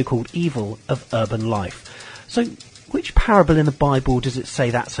from the so-called evil of urban life. So, which parable in the Bible does it say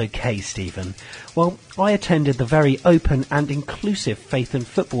that's okay, Stephen? Well, I attended the very open and inclusive faith and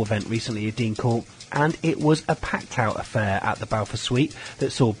football event recently at Dean Court, and it was a packed-out affair at the Balfour Suite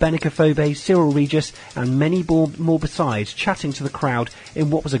that saw Benica Phoebe, Cyril Regis and many more besides chatting to the crowd in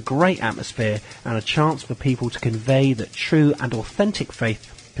what was a great atmosphere and a chance for people to convey that true and authentic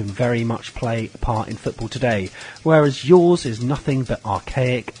faith can very much play a part in football today, whereas yours is nothing but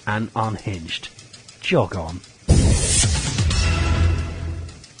archaic and unhinged. Jog on.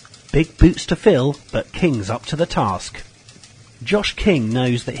 Big boots to fill, but King's up to the task. Josh King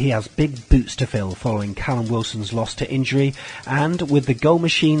knows that he has big boots to fill following Callum Wilson's loss to injury, and with the goal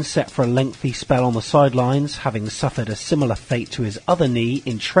machine set for a lengthy spell on the sidelines, having suffered a similar fate to his other knee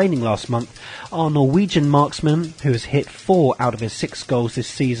in training last month, our Norwegian marksman, who has hit 4 out of his 6 goals this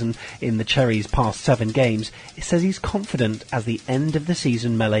season in the Cherries' past 7 games, says he's confident as the end of the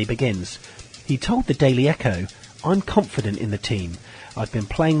season melee begins. He told the Daily Echo, "I'm confident in the team. I've been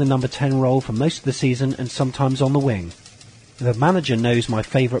playing the number 10 role for most of the season and sometimes on the wing. The manager knows my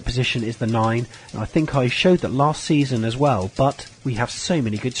favourite position is the 9, and I think I showed that last season as well, but we have so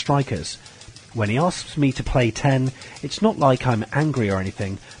many good strikers. When he asks me to play 10, it's not like I'm angry or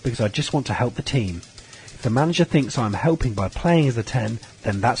anything, because I just want to help the team. If the manager thinks I'm helping by playing as a 10,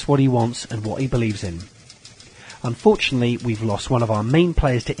 then that's what he wants and what he believes in. Unfortunately, we've lost one of our main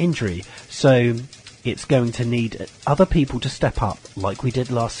players to injury, so it's going to need other people to step up, like we did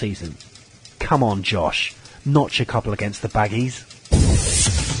last season. Come on, Josh. Notch a couple against the Baggies."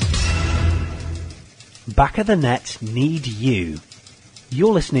 Back of the Net need you.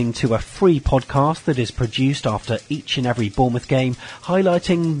 You're listening to a free podcast that is produced after each and every Bournemouth game,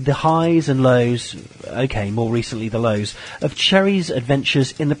 highlighting the highs and lows, more recently the lows, of Cherries'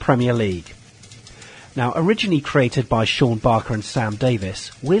 adventures in the Premier League. Now, originally created by Sean Barker and Sam Davis,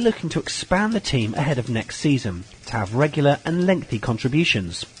 we're looking to expand the team ahead of next season to have regular and lengthy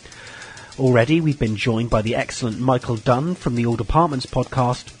contributions. Already we've been joined by the excellent Michael Dunn from the All Departments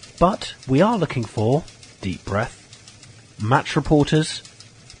podcast, but we are looking for, deep breath, match reporters,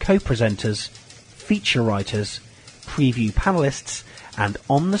 co-presenters, feature writers, preview panellists, and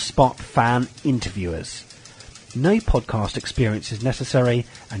on-the-spot fan interviewers. No podcast experience is necessary,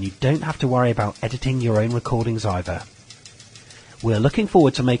 and you don't have to worry about editing your own recordings either. We're looking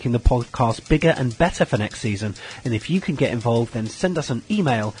forward to making the podcast bigger and better for next season, and if you can get involved, then send us an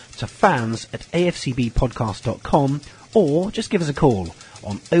email to fans@afcbpodcast.com, or just give us a call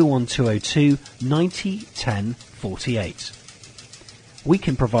on 01202 90 10 48. We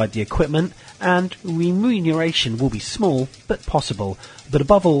can provide the equipment, and remuneration will be small but possible. But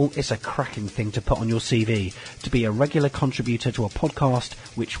above all, it's a cracking thing to put on your CV, to be a regular contributor to a podcast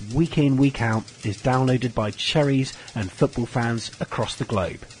which week in, week out is downloaded by cherries and football fans across the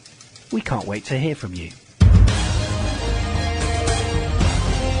globe. We can't wait to hear from you.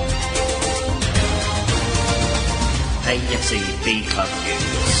 AFC B Club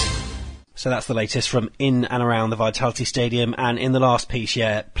News. So that's the latest from in and around the Vitality Stadium. And in the last piece,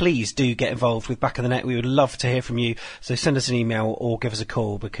 please do get involved with Back of the Net. We would love to hear from you. So send us an email or give us a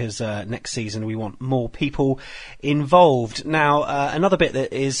call, because next season we want more people involved. Now, another bit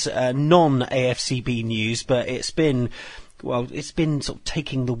that is non-AFCB news, but it's been sort of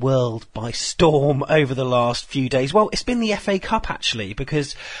taking the world by storm over the last few days. Well, it's been the FA Cup, actually,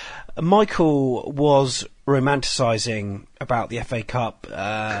 because Michael was romanticising about the FA Cup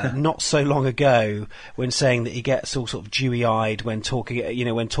not so long ago, when saying that he gets all sort of dewy-eyed when talking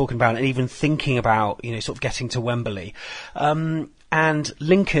about it, and even thinking about, sort of getting to Wembley. And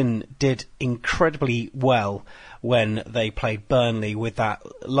Lincoln did incredibly well when they played Burnley with that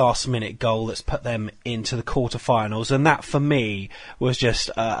last-minute goal that's put them into the quarter-finals. And that, for me, was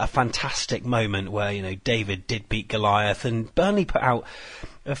just a fantastic moment where, David did beat Goliath, and Burnley put out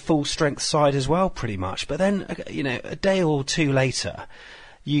a full-strength side as well, pretty much. But then, a day or two later,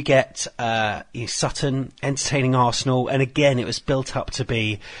 you get Sutton entertaining Arsenal, and again, it was built up to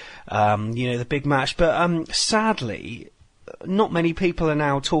be, the big match. But sadly, not many people are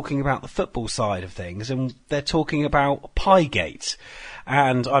now talking about the football side of things, and they're talking about Piegate.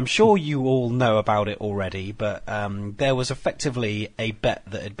 And I'm sure you all know about it already, but there was effectively a bet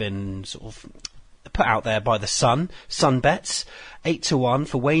that had been sort of put out there by the Sun Bets, 8-1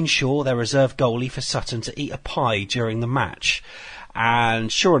 for Wayne Shaw, their reserve goalie for Sutton, to eat a pie during the match. And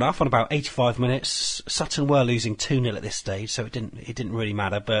sure enough, on about 85 minutes, Sutton were losing 2-0 at this stage, so it didn't really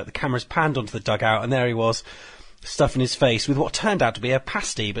matter. But the cameras panned onto the dugout, and there he was, stuffing his face with what turned out to be a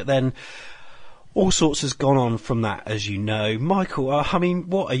pasty. But then all sorts has gone on from that, as you know. Michael,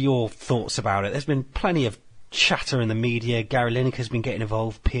 what are your thoughts about it? There's been plenty of chatter in the media. Gary Lineker's been getting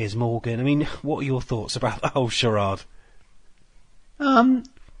involved, Piers Morgan. What are your thoughts about the whole charade?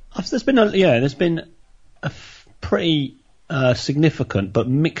 There's been a pretty significant but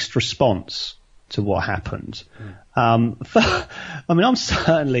mixed response to what happened. I'm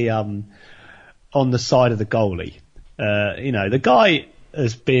certainly on the side of the goalie. The guy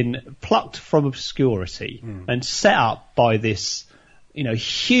has been plucked from obscurity and set up by this,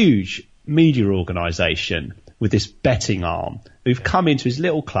 huge media organisation with this betting arm, who've come into his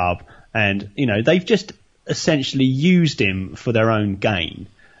little club, and they've just essentially used him for their own gain.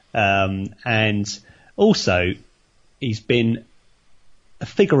 And also, he's been a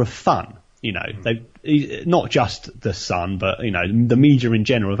figure of fun. They've not just the Sun, but the media in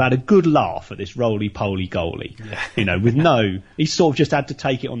general have had a good laugh at this roly-poly goalie. He's sort of just had to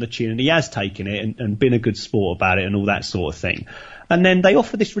take it on the chin, and he has taken it and been a good sport about it and all that sort of thing. And then they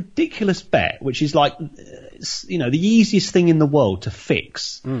offer this ridiculous bet, which is like, the easiest thing in the world to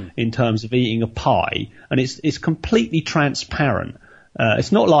fix in terms of eating a pie, and it's completely transparent.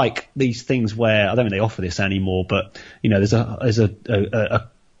 It's not like these things where, I don't think they offer this anymore, but there's a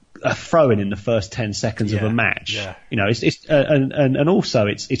throw-in in the first 10 seconds of a match. And also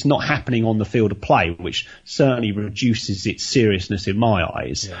it's not happening on the field of play, which certainly reduces its seriousness in my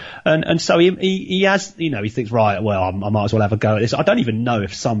eyes. And so he has, he thinks, right, well, I might as well have a go at this. I don't even know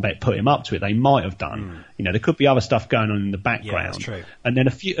if Sunbet put him up to it. They might have done. There could be other stuff going on in the background. Yeah, that's true. And then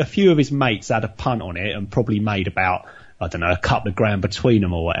a few of his mates had a punt on it and probably made about, I don't know, a couple of grand between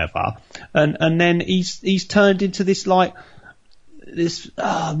them or whatever. And then he's turned into this this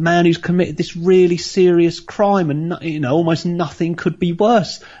man who's committed this really serious crime, and almost nothing could be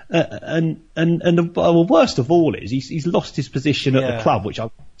worse. And the worst of all is he's lost his position at the club, which I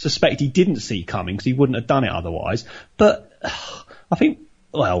suspect he didn't see coming because he wouldn't have done it otherwise. But I think,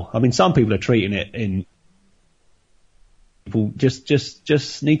 some people are treating it in. People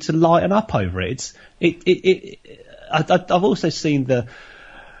just need to lighten up over it. I've also seen the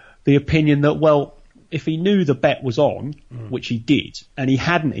opinion that, if he knew the bet was on, which he did, and he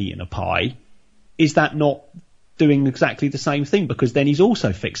hadn't eaten a pie, is that not doing exactly the same thing? Because then he's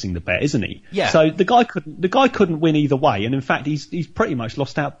also fixing the bet, isn't he? Yeah. So the guy couldn't win either way, and in fact he's pretty much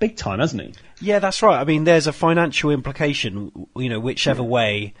lost out big time, hasn't he? Yeah, that's right. There's a financial implication, whichever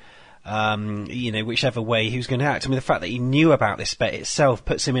way whichever way he was going to act. I mean, the fact that he knew about this bet itself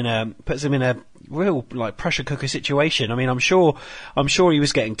puts him in a real like pressure cooker situation. I mean, I'm sure he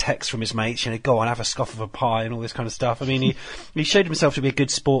was getting texts from his mates, go on, have a scoff of a pie and all this kind of stuff. I mean, he showed himself to be a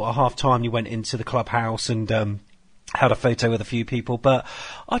good sport at half time. He went into the clubhouse and had a photo with a few people, but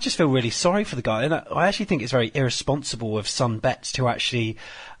I just feel really sorry for the guy, and I actually think it's very irresponsible of Sun Bets to actually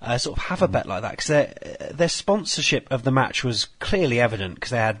sort of have a bet like that, because their sponsorship of the match was clearly evident,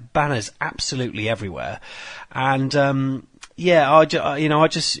 because they had banners absolutely everywhere, and I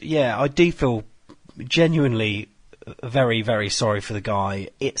do feel genuinely very, very sorry for the guy.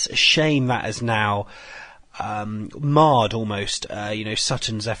 It's a shame that has now marred almost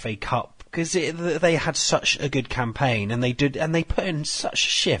Sutton's FA Cup, because they had such a good campaign, and they put in such a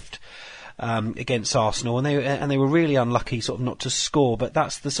shift against Arsenal, and they were really unlucky sort of not to score. But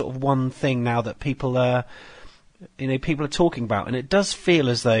that's the sort of one thing now that people are talking about, and it does feel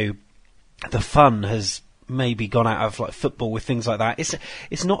as though the fun has maybe gone out of like football with things like that.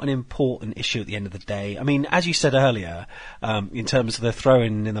 It's not an important issue at the end of the day. I mean, as you said earlier, in terms of the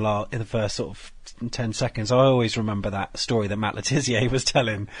throw-in in the first sort of 10 seconds, I always remember that story that Matt Letizia was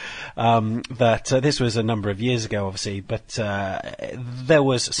telling, that this was a number of years ago, obviously, but there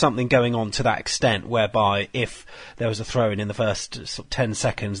was something going on to that extent whereby if there was a throw-in in the first sort of 10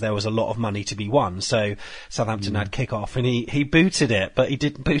 seconds, there was a lot of money to be won. So Southampton had kick-off, and he booted it, but he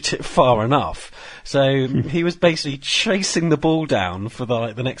didn't boot it far enough. So he was basically chasing the ball down for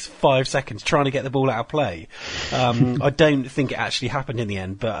the next 5 seconds, trying to get the ball out of play. I don't think it actually happened in the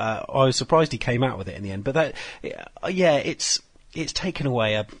end, but I was surprised he came out with it in the end. But it's taken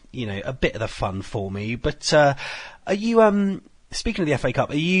away a bit of the fun for me. But are you speaking of the FA Cup?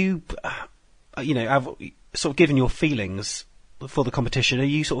 Are you have sort of given your feelings for the competition? Are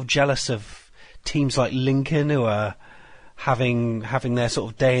you sort of jealous of teams like Lincoln, who are having their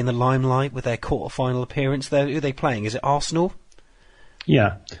sort of day in the limelight with their quarter-final appearance? Who are they playing? Is it Arsenal?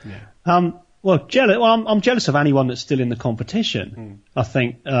 Yeah. Jealous. Well, I'm jealous of anyone that's still in the competition. I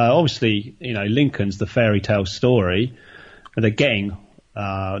think, obviously, Lincoln's the fairy tale story, and they're getting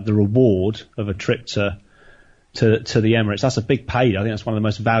the reward of a trip to the Emirates. That's a big payday. I think that's one of the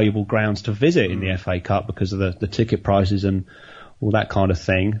most valuable grounds to visit in the FA Cup because of the ticket prices and all that kind of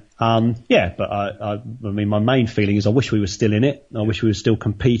thing. But I mean, my main feeling is I wish we were still in it. I wish we were still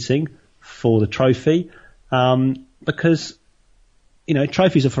competing for the trophy, because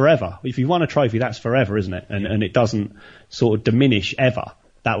trophies are forever. If you won a trophy, that's forever, isn't it? And it doesn't sort of diminish ever.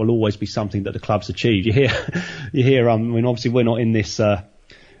 That will always be something that the club's achieved. You hear. I mean, obviously we're not in this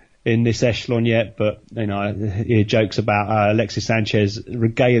echelon yet, but I hear jokes about Alexis Sanchez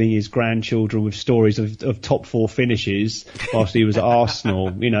regaling his grandchildren with stories of top four finishes whilst he was at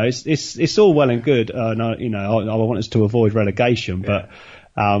Arsenal. It's all well and good. I want us to avoid relegation, but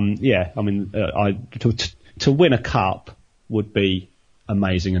I mean, to win a cup would be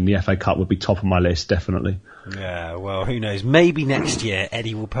amazing, and the FA Cup would be top of my list, definitely. Yeah, well, who knows? Maybe next year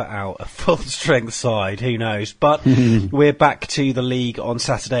Eddie will put out a full-strength side, who knows? But we're back to the league on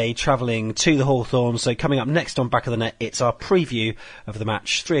Saturday, travelling to the Hawthorns. So coming up next on Back of the Net, it's our preview of the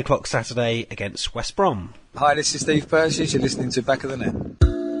match, 3 o'clock Saturday against West Brom. Hi, this is Steve Persis. You're listening to Back of the Net.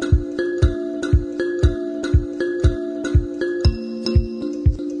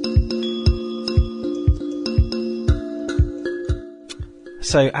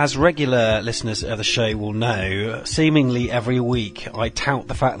 So, as regular listeners of the show will know, seemingly every week I tout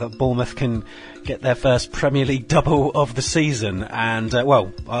the fact that Bournemouth can get their first Premier League double of the season, and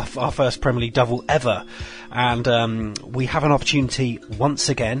our first Premier League double ever. And we have an opportunity once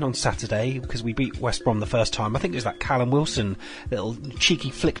again on Saturday, because we beat West Brom the first time. I think it was that Callum Wilson little cheeky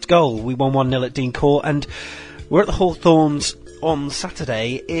flicked goal. We won 1-0 at Dean Court, and we're at the Hawthorns on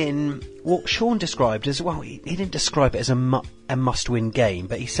Saturday in what Sean described as, well, he didn't describe it as a must-win game,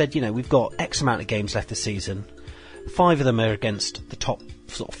 but he said, we've got X amount of games left this season. 5 of them are against the top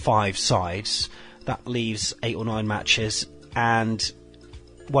sort of 5 sides. That leaves 8 or 9 matches, and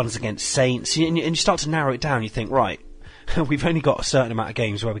one's against Saints. And you start to narrow it down. You think, right, we've only got a certain amount of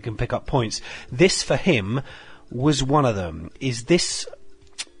games where we can pick up points. This, for him, was one of them. Is this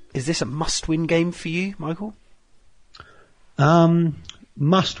a must-win game for you, Michael?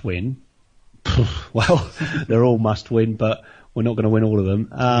 Must win. Well, they're all must win, but we're not going to win all of them.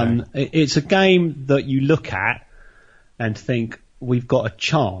 No. It's a game that you look at and think we've got a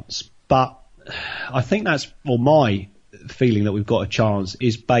chance, but I think my feeling that we've got a chance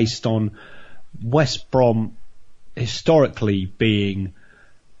is based on West Brom historically being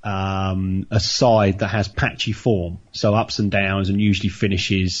a side that has patchy form, so ups and downs, and usually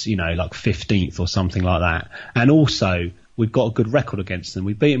finishes, like 15th or something like that. And also, we've got a good record against them.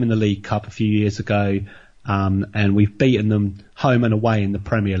 We beat them in the League Cup a few years ago, and we've beaten them home and away in the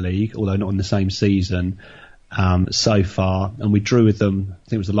Premier League, although not in the same season so far. And we drew with them, I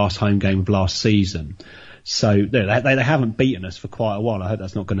think it was the last home game of last season. So they haven't beaten us for quite a while. I hope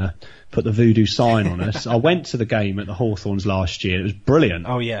that's not going to put the voodoo sign on us. I went to the game at the Hawthorns last year. It was brilliant.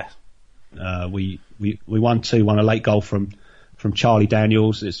 Oh, yeah. We won 2-1, a late goal from Charlie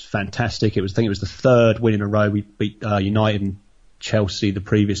Daniels. It's fantastic. I think it was the third win in a row. We beat United and Chelsea the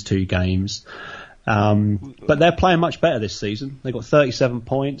previous 2 games. But they're playing much better this season. They've got 37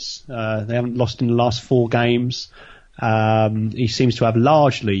 points. They haven't lost in the last 4 games. He seems to have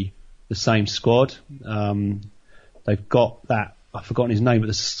largely the same squad. They've got that, I've forgotten his name, but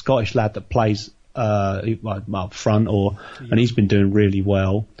the Scottish lad that plays up front, and he's been doing really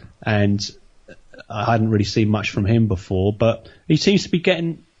well. And I hadn't really seen much from him before, but he seems to be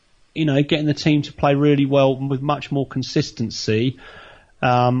getting the team to play really well with much more consistency.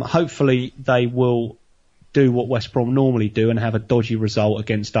 Hopefully they will do what West Brom normally do and have a dodgy result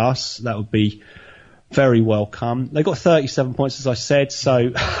against us. That would be very welcome. They got 37 points, as I said,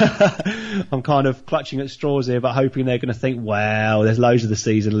 so I'm kind of clutching at straws here, but hoping they're going to think, wow, there's loads of the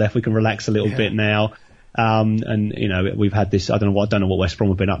season left. We can relax a little bit now. And we've had this. I don't know what West Brom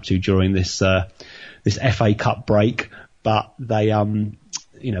have been up to during this FA Cup break, but they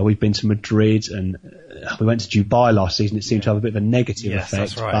we've been to Madrid and we went to Dubai last season. It seemed to have a bit of a negative effect.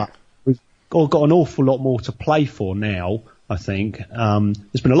 That's right. But we've got an awful lot more to play for now, I think.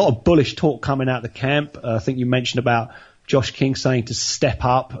 There's been a lot of bullish talk coming out of the camp. I think you mentioned about Josh King saying to step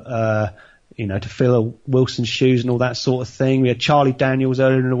up, to fill Wilson's shoes and all that sort of thing. We had Charlie Daniels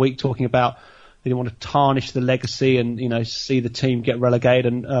earlier in the week talking about they didn't want to tarnish the legacy and, see the team get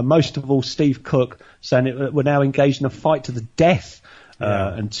relegated. And most of all, Steve Cook saying we're now engaged in a fight to the death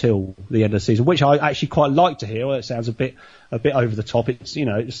until the end of the season, which I actually quite like to hear. It sounds a bit over the top. It's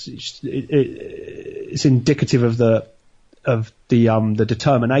it's indicative of the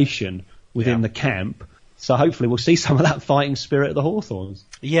determination within the camp. So hopefully we'll see some of that fighting spirit at the Hawthorns.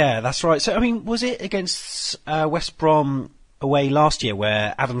 Yeah, that's right. So, I mean, was it against West Brom away last year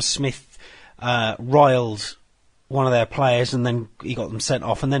where Adam Smith riled one of their players and then he got them sent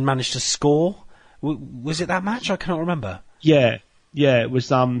off and then managed to score? Was it that match? I cannot remember. Yeah, it was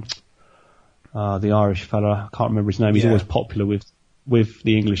the Irish fella. I can't remember his name. He's always popular with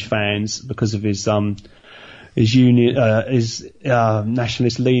the English fans because of his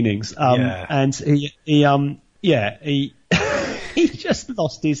nationalist leanings. And he he just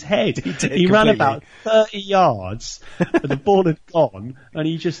lost his head. He ran about 30 yards, but the ball had gone, and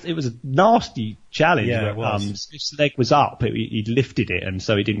it was a nasty challenge. Yeah, it was. His leg was up, he lifted it, and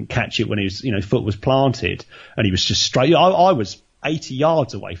so he didn't catch it when his foot was planted, and he was just straight. I was 80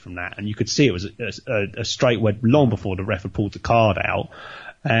 yards away from that, and you could see it was a straight wed long before the ref had pulled the card out,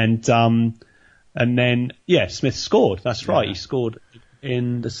 and then Smith scored. That's right, he scored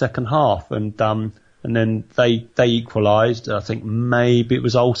in the second half, and then they equalised. I think maybe it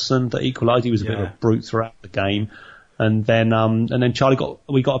was Olsen that equalised. He was a bit of a brute throughout the game. And then Charlie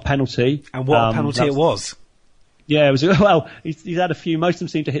we got a penalty. And what a penalty it was. Yeah, it was. Well, he's had a few. Most of them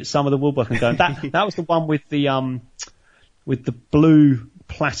seem to hit some of the woodwork and going. That was the one with the blue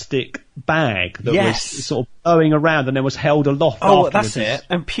plastic bag that was sort of blowing around and then was held aloft. Oh, that's it.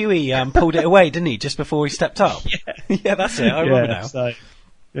 And Pewey pulled it away, didn't he, just before he stepped up? Yeah, that's it. I remember now. So,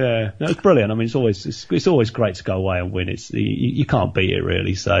 yeah, that's brilliant. I mean, it's always great to go away and win. You can't beat it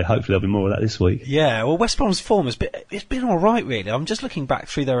really. So hopefully there'll be more of that this week. Yeah, well, West Brom's form it's been all right really. I'm just looking back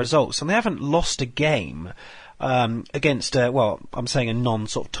through their results and they haven't lost a game against I'm saying a non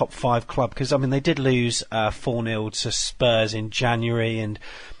sort of top 5 club because I mean they did lose 4-0 to Spurs in January and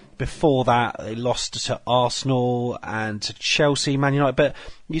before that they lost to Arsenal and to Chelsea, Man United, but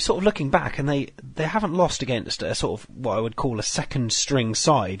you're sort of looking back and they haven't lost against a sort of what I would call a second string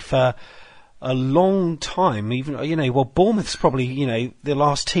side for a long time. Even Bournemouth's probably the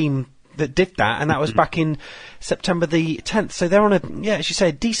last team that did that, and that was back in September the 10th. So they're on as you say,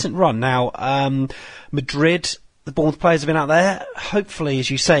 a decent run now. Madrid, the Bournemouth players have been out there. Hopefully, as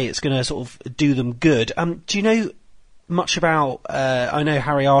you say, it's going to sort of do them good. Do you know much about? I know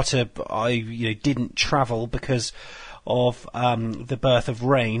Harry Arter. Didn't travel because of the birth of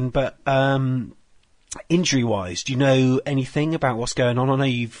Rain, but injury-wise, do you know anything about what's going on? I know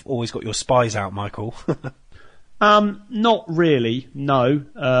you've always got your spies out, Michael. Not really, no.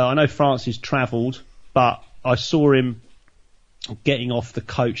 I know Francis travelled, but I saw him getting off the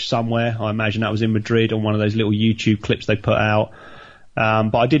coach somewhere. I imagine that was in Madrid on one of those little YouTube clips they put out.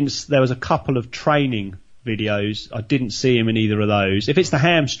 But there was a couple of training videos. I didn't see him in either of those. If it's the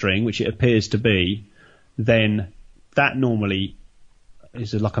hamstring, which it appears to be, then that normally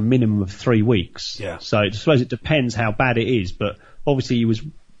is like a minimum of 3 weeks. Yeah. So I suppose it depends how bad it is, but obviously he was,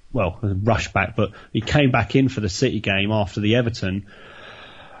 rushed back, but he came back in for the City game after the Everton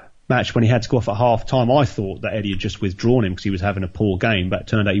match when he had to go off at half time. I thought that Eddie had just withdrawn him because he was having a poor game, but it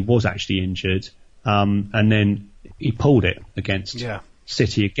turned out he was actually injured. And then he pulled it against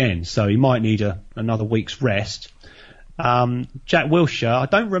City again, so he might need another week's rest. Jack Wilshere, I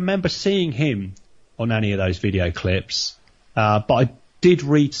don't remember seeing him on any of those video clips, but I did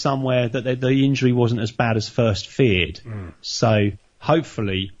read somewhere that the injury wasn't as bad as first feared. So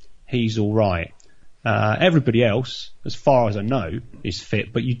hopefully he's all right. Everybody else, as far as I know, is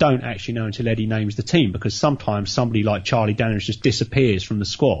fit, but you don't actually know until Eddie names the team, because sometimes somebody like Charlie Daniels just disappears from the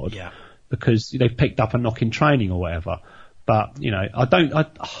squad because they've picked up a knock in training or whatever. But,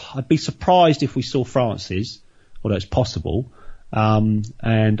 I'd be surprised if we saw Francis, although it's possible. And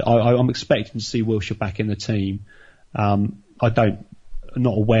I'm expecting to see Wilshere back in the team. I'm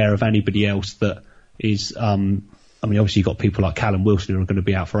not aware of anybody else that is, obviously you've got people like Callum Wilson who are going to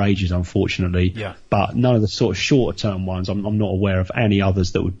be out for ages, unfortunately. Yeah. But none of the sort of shorter term ones, I'm not aware of any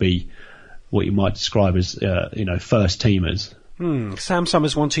others that would be what you might describe as, first teamers. Sam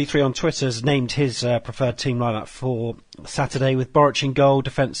Summers 123 on Twitter has named his preferred team lineup for Saturday, with Boruc in goal,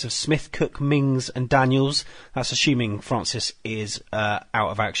 defence of Smith, Cook, Mings and Daniels. That's assuming Francis is out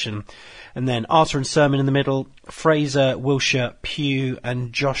of action. And then Arter and Sermon in the middle, Fraser, Wilshere, Pugh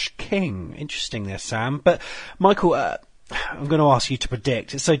and Josh King. Interesting there, Sam. But Michael, I'm going to ask you to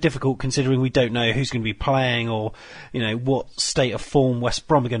predict. It's so difficult considering we don't know who's going to be playing or, what state of form West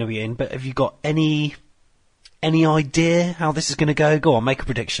Brom are going to be in. But have you got any idea how this is going to go? Go on, make a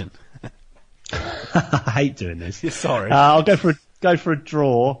prediction. I hate doing this. Sorry. I'll go for a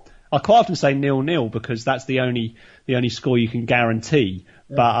draw. I quite often say 0-0 because that's the only score you can guarantee.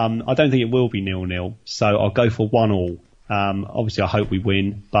 Yeah. But I don't think it will be 0-0. So I'll go for 1-1. Obviously, I hope we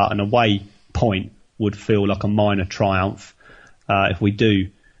win, but an away point would feel like a minor triumph. If we do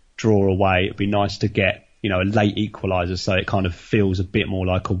draw away, it'd be nice to get a late equaliser, so it kind of feels a bit more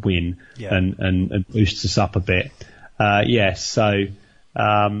like a win and boosts us up a bit. So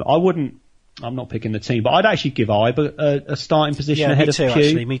I'm not picking the team, but I'd actually give Ibe a starting position ahead of Pugh.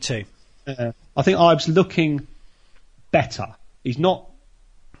 Actually, me too. I think Ibe's looking better. He's not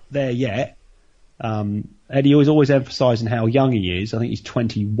there yet. Eddie was always emphasising how young he is. I think he's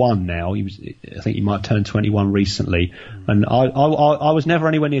 21 now. I think he might turn 21 recently. And I was never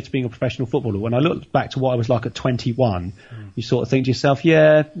anywhere near to being a professional footballer. When I look back to what I was like at 21, you sort of think to yourself,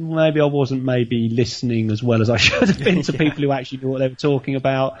 maybe I wasn't listening as well as I should have been to people who actually knew what they were talking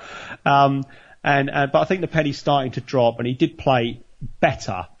about. But I think the penny's starting to drop, and he did play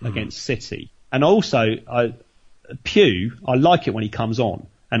better against City. And also, Pugh, I like it when he comes on.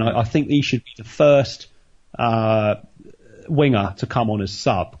 And I think he should be the first winger to come on as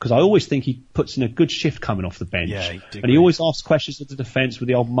sub, because I always think he puts in a good shift coming off the bench. And he always asks questions of the defence with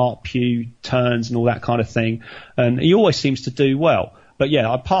the old Mark Pugh turns and all that kind of thing. And he always seems to do well. But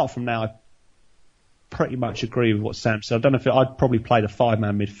apart from now, I pretty much agree with what Sam said. I don't know if I'd probably play the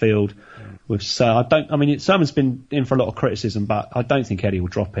 5-man midfield with Sermon's been in for a lot of criticism, but I don't think Eddie will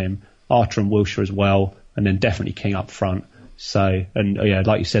drop him. Arter and Wilshere as well, and then definitely King up front. So,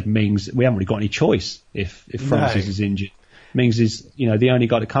 like you said, Mings, we haven't really got any choice if Francis is injured. Mings is, the only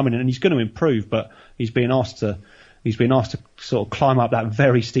guy to come in, and he's going to improve, but he's being asked to sort of climb up that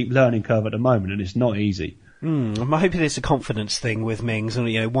very steep learning curve at the moment, and it's not easy. I'm hoping it's a confidence thing with Mings,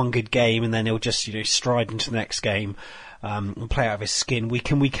 and one good game, and then he'll just stride into the next game and play out of his skin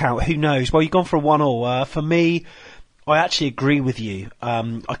week in, week out. Who knows? Well, you've gone for a 1-1. For me, I actually agree with you.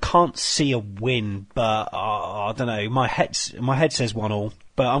 I can't see a win, but I don't know. My head says 1-1,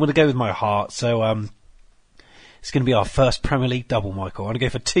 but I'm going to go with my heart. So it's going to be our first Premier League double, Michael. I'm going to go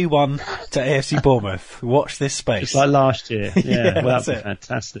for 2-1 to AFC Bournemouth. Watch this space. Just like last year. Yeah, well, that'd be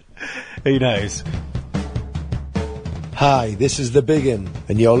fantastic. Who knows? Hi, this is The Biggin,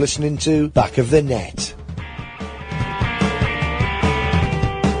 and you're listening to Back of the Net.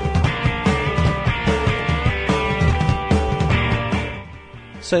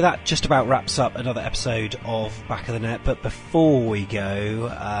 So that just about wraps up another episode of Back of the Net. But before we go,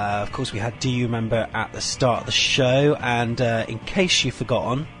 of course, we had Do You Remember at the start of the show. And in case you've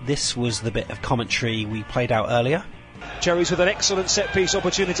forgotten, this was the bit of commentary we played out earlier. Cherries with an excellent set-piece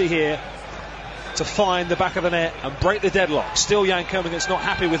opportunity here to find the back of the net and break the deadlock. Still Jan Kermigan's not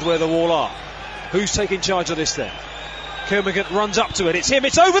happy with where the wall are. Who's taking charge of this then? Kermigan runs up to it. It's him.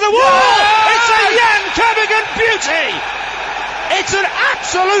 It's over the wall! Yeah! It's a Jan Kermigan beauty! It's an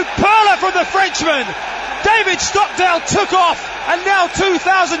absolute perler from the Frenchman! David Stockdale took off, and now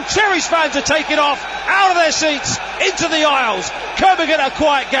 2,000 Cherries fans are taking off out of their seats into the aisles. Kermagant, a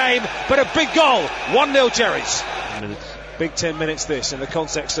quiet game, but a big goal. 1-0 Cherries. Big 10 minutes this in the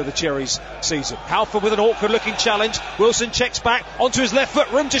context of the Cherries season. Halford with an awkward looking challenge. Wilson checks back onto his left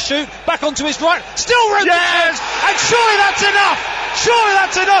foot, room to shoot, back onto his right, still room to shoot, and surely that's enough. Surely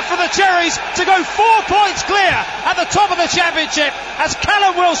that's enough for the Cherries to go 4 points clear at the top of the championship as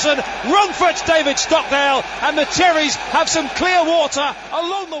Callum Wilson wrong-foots David Stockdale, and the Cherries have some clear water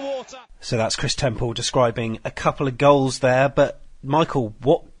along the water. So that's Chris Temple describing a couple of goals there, but Michael,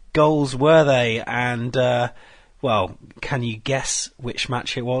 what goals were they? And well, can you guess which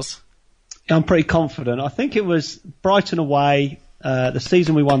match it was? I'm pretty confident. I think it was Brighton away, the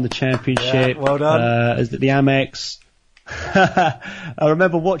season we won the championship. Yeah, well done. The Amex. I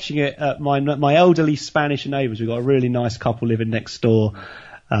remember watching it at my elderly Spanish neighbours. We've got a really nice couple living next door.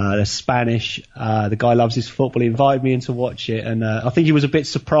 They're Spanish. The guy loves his football. He invited me in to watch it, and I think he was a bit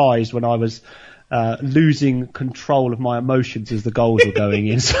surprised when I was losing control of my emotions as the goals were going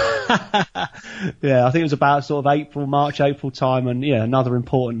in. Yeah, I think it was about sort of March, April time, and yeah, another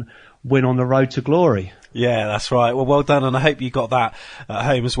important win on the road to glory. Yeah, that's right. Well done, and I hope you got that at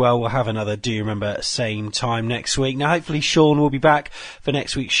home as well. We'll have another Do You Remember same time next week. Now, hopefully Sean will be back for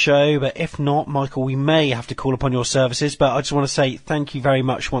next week's show, but if not, Michael, we may have to call upon your services. But I just want to say thank you very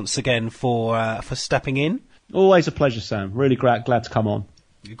much once again for stepping in. Always a pleasure, Sam. Really glad to come on.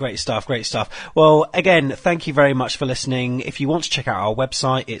 Great stuff, great stuff. Well, again, thank you very much for listening. If you want to check out our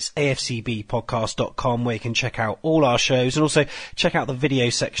website, it's afcbpodcast.com, where you can check out all our shows and also check out the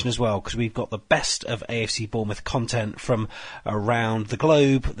video section as well, because we've got the best of AFC Bournemouth content from around the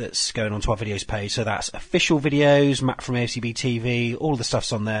globe that's going onto our videos page. So that's official videos, Matt from AFCB TV, all the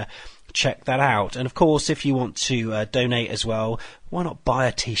stuff's on there. Check that out. And of course, if you want to donate as well, why not buy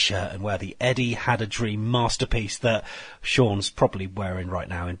a t-shirt and wear the Eddie Had a Dream masterpiece that Sean's probably wearing right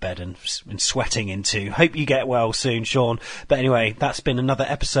now in bed and sweating into. Hope you get well soon, Sean. But anyway, that's been another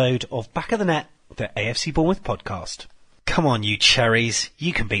episode of Back of the Net, the AFC Bournemouth podcast. Come on, you Cherries,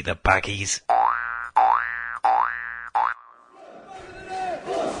 you can beat the Baggies.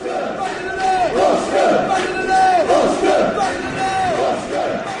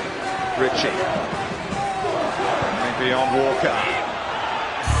 Ritchie. Maybe on Walker.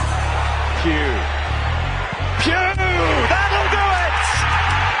 Pugh. That'll do it!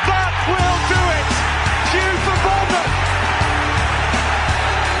 That will do it! Pugh for Bournemouth!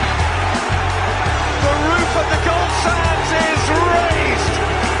 The roof of the Gold Sands is raised!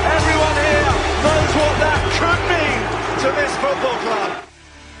 Everyone here knows what that could mean to this football club.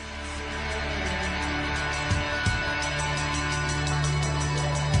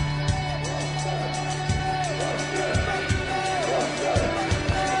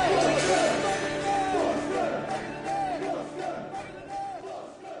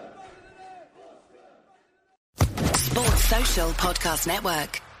 Social Podcast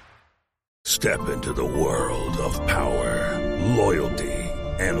Network. Step into the world of power, loyalty,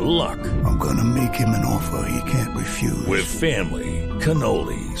 and luck. I'm gonna make him an offer he can't refuse. With family,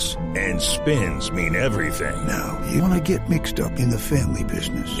 cannolis, and spins mean everything. Now, you wanna get mixed up in the family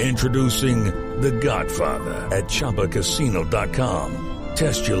business. Introducing The Godfather at ChumbaCasino.com.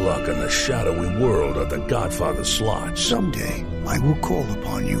 Test your luck in the shadowy world of The Godfather slot. Someday, I will call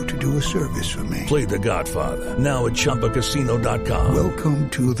upon you to do a service for me. Play The Godfather, now at ChumbaCasino.com. Welcome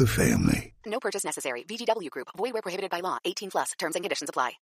to the family. No purchase necessary. VGW Group. Void where prohibited by law. 18+. Terms and conditions apply.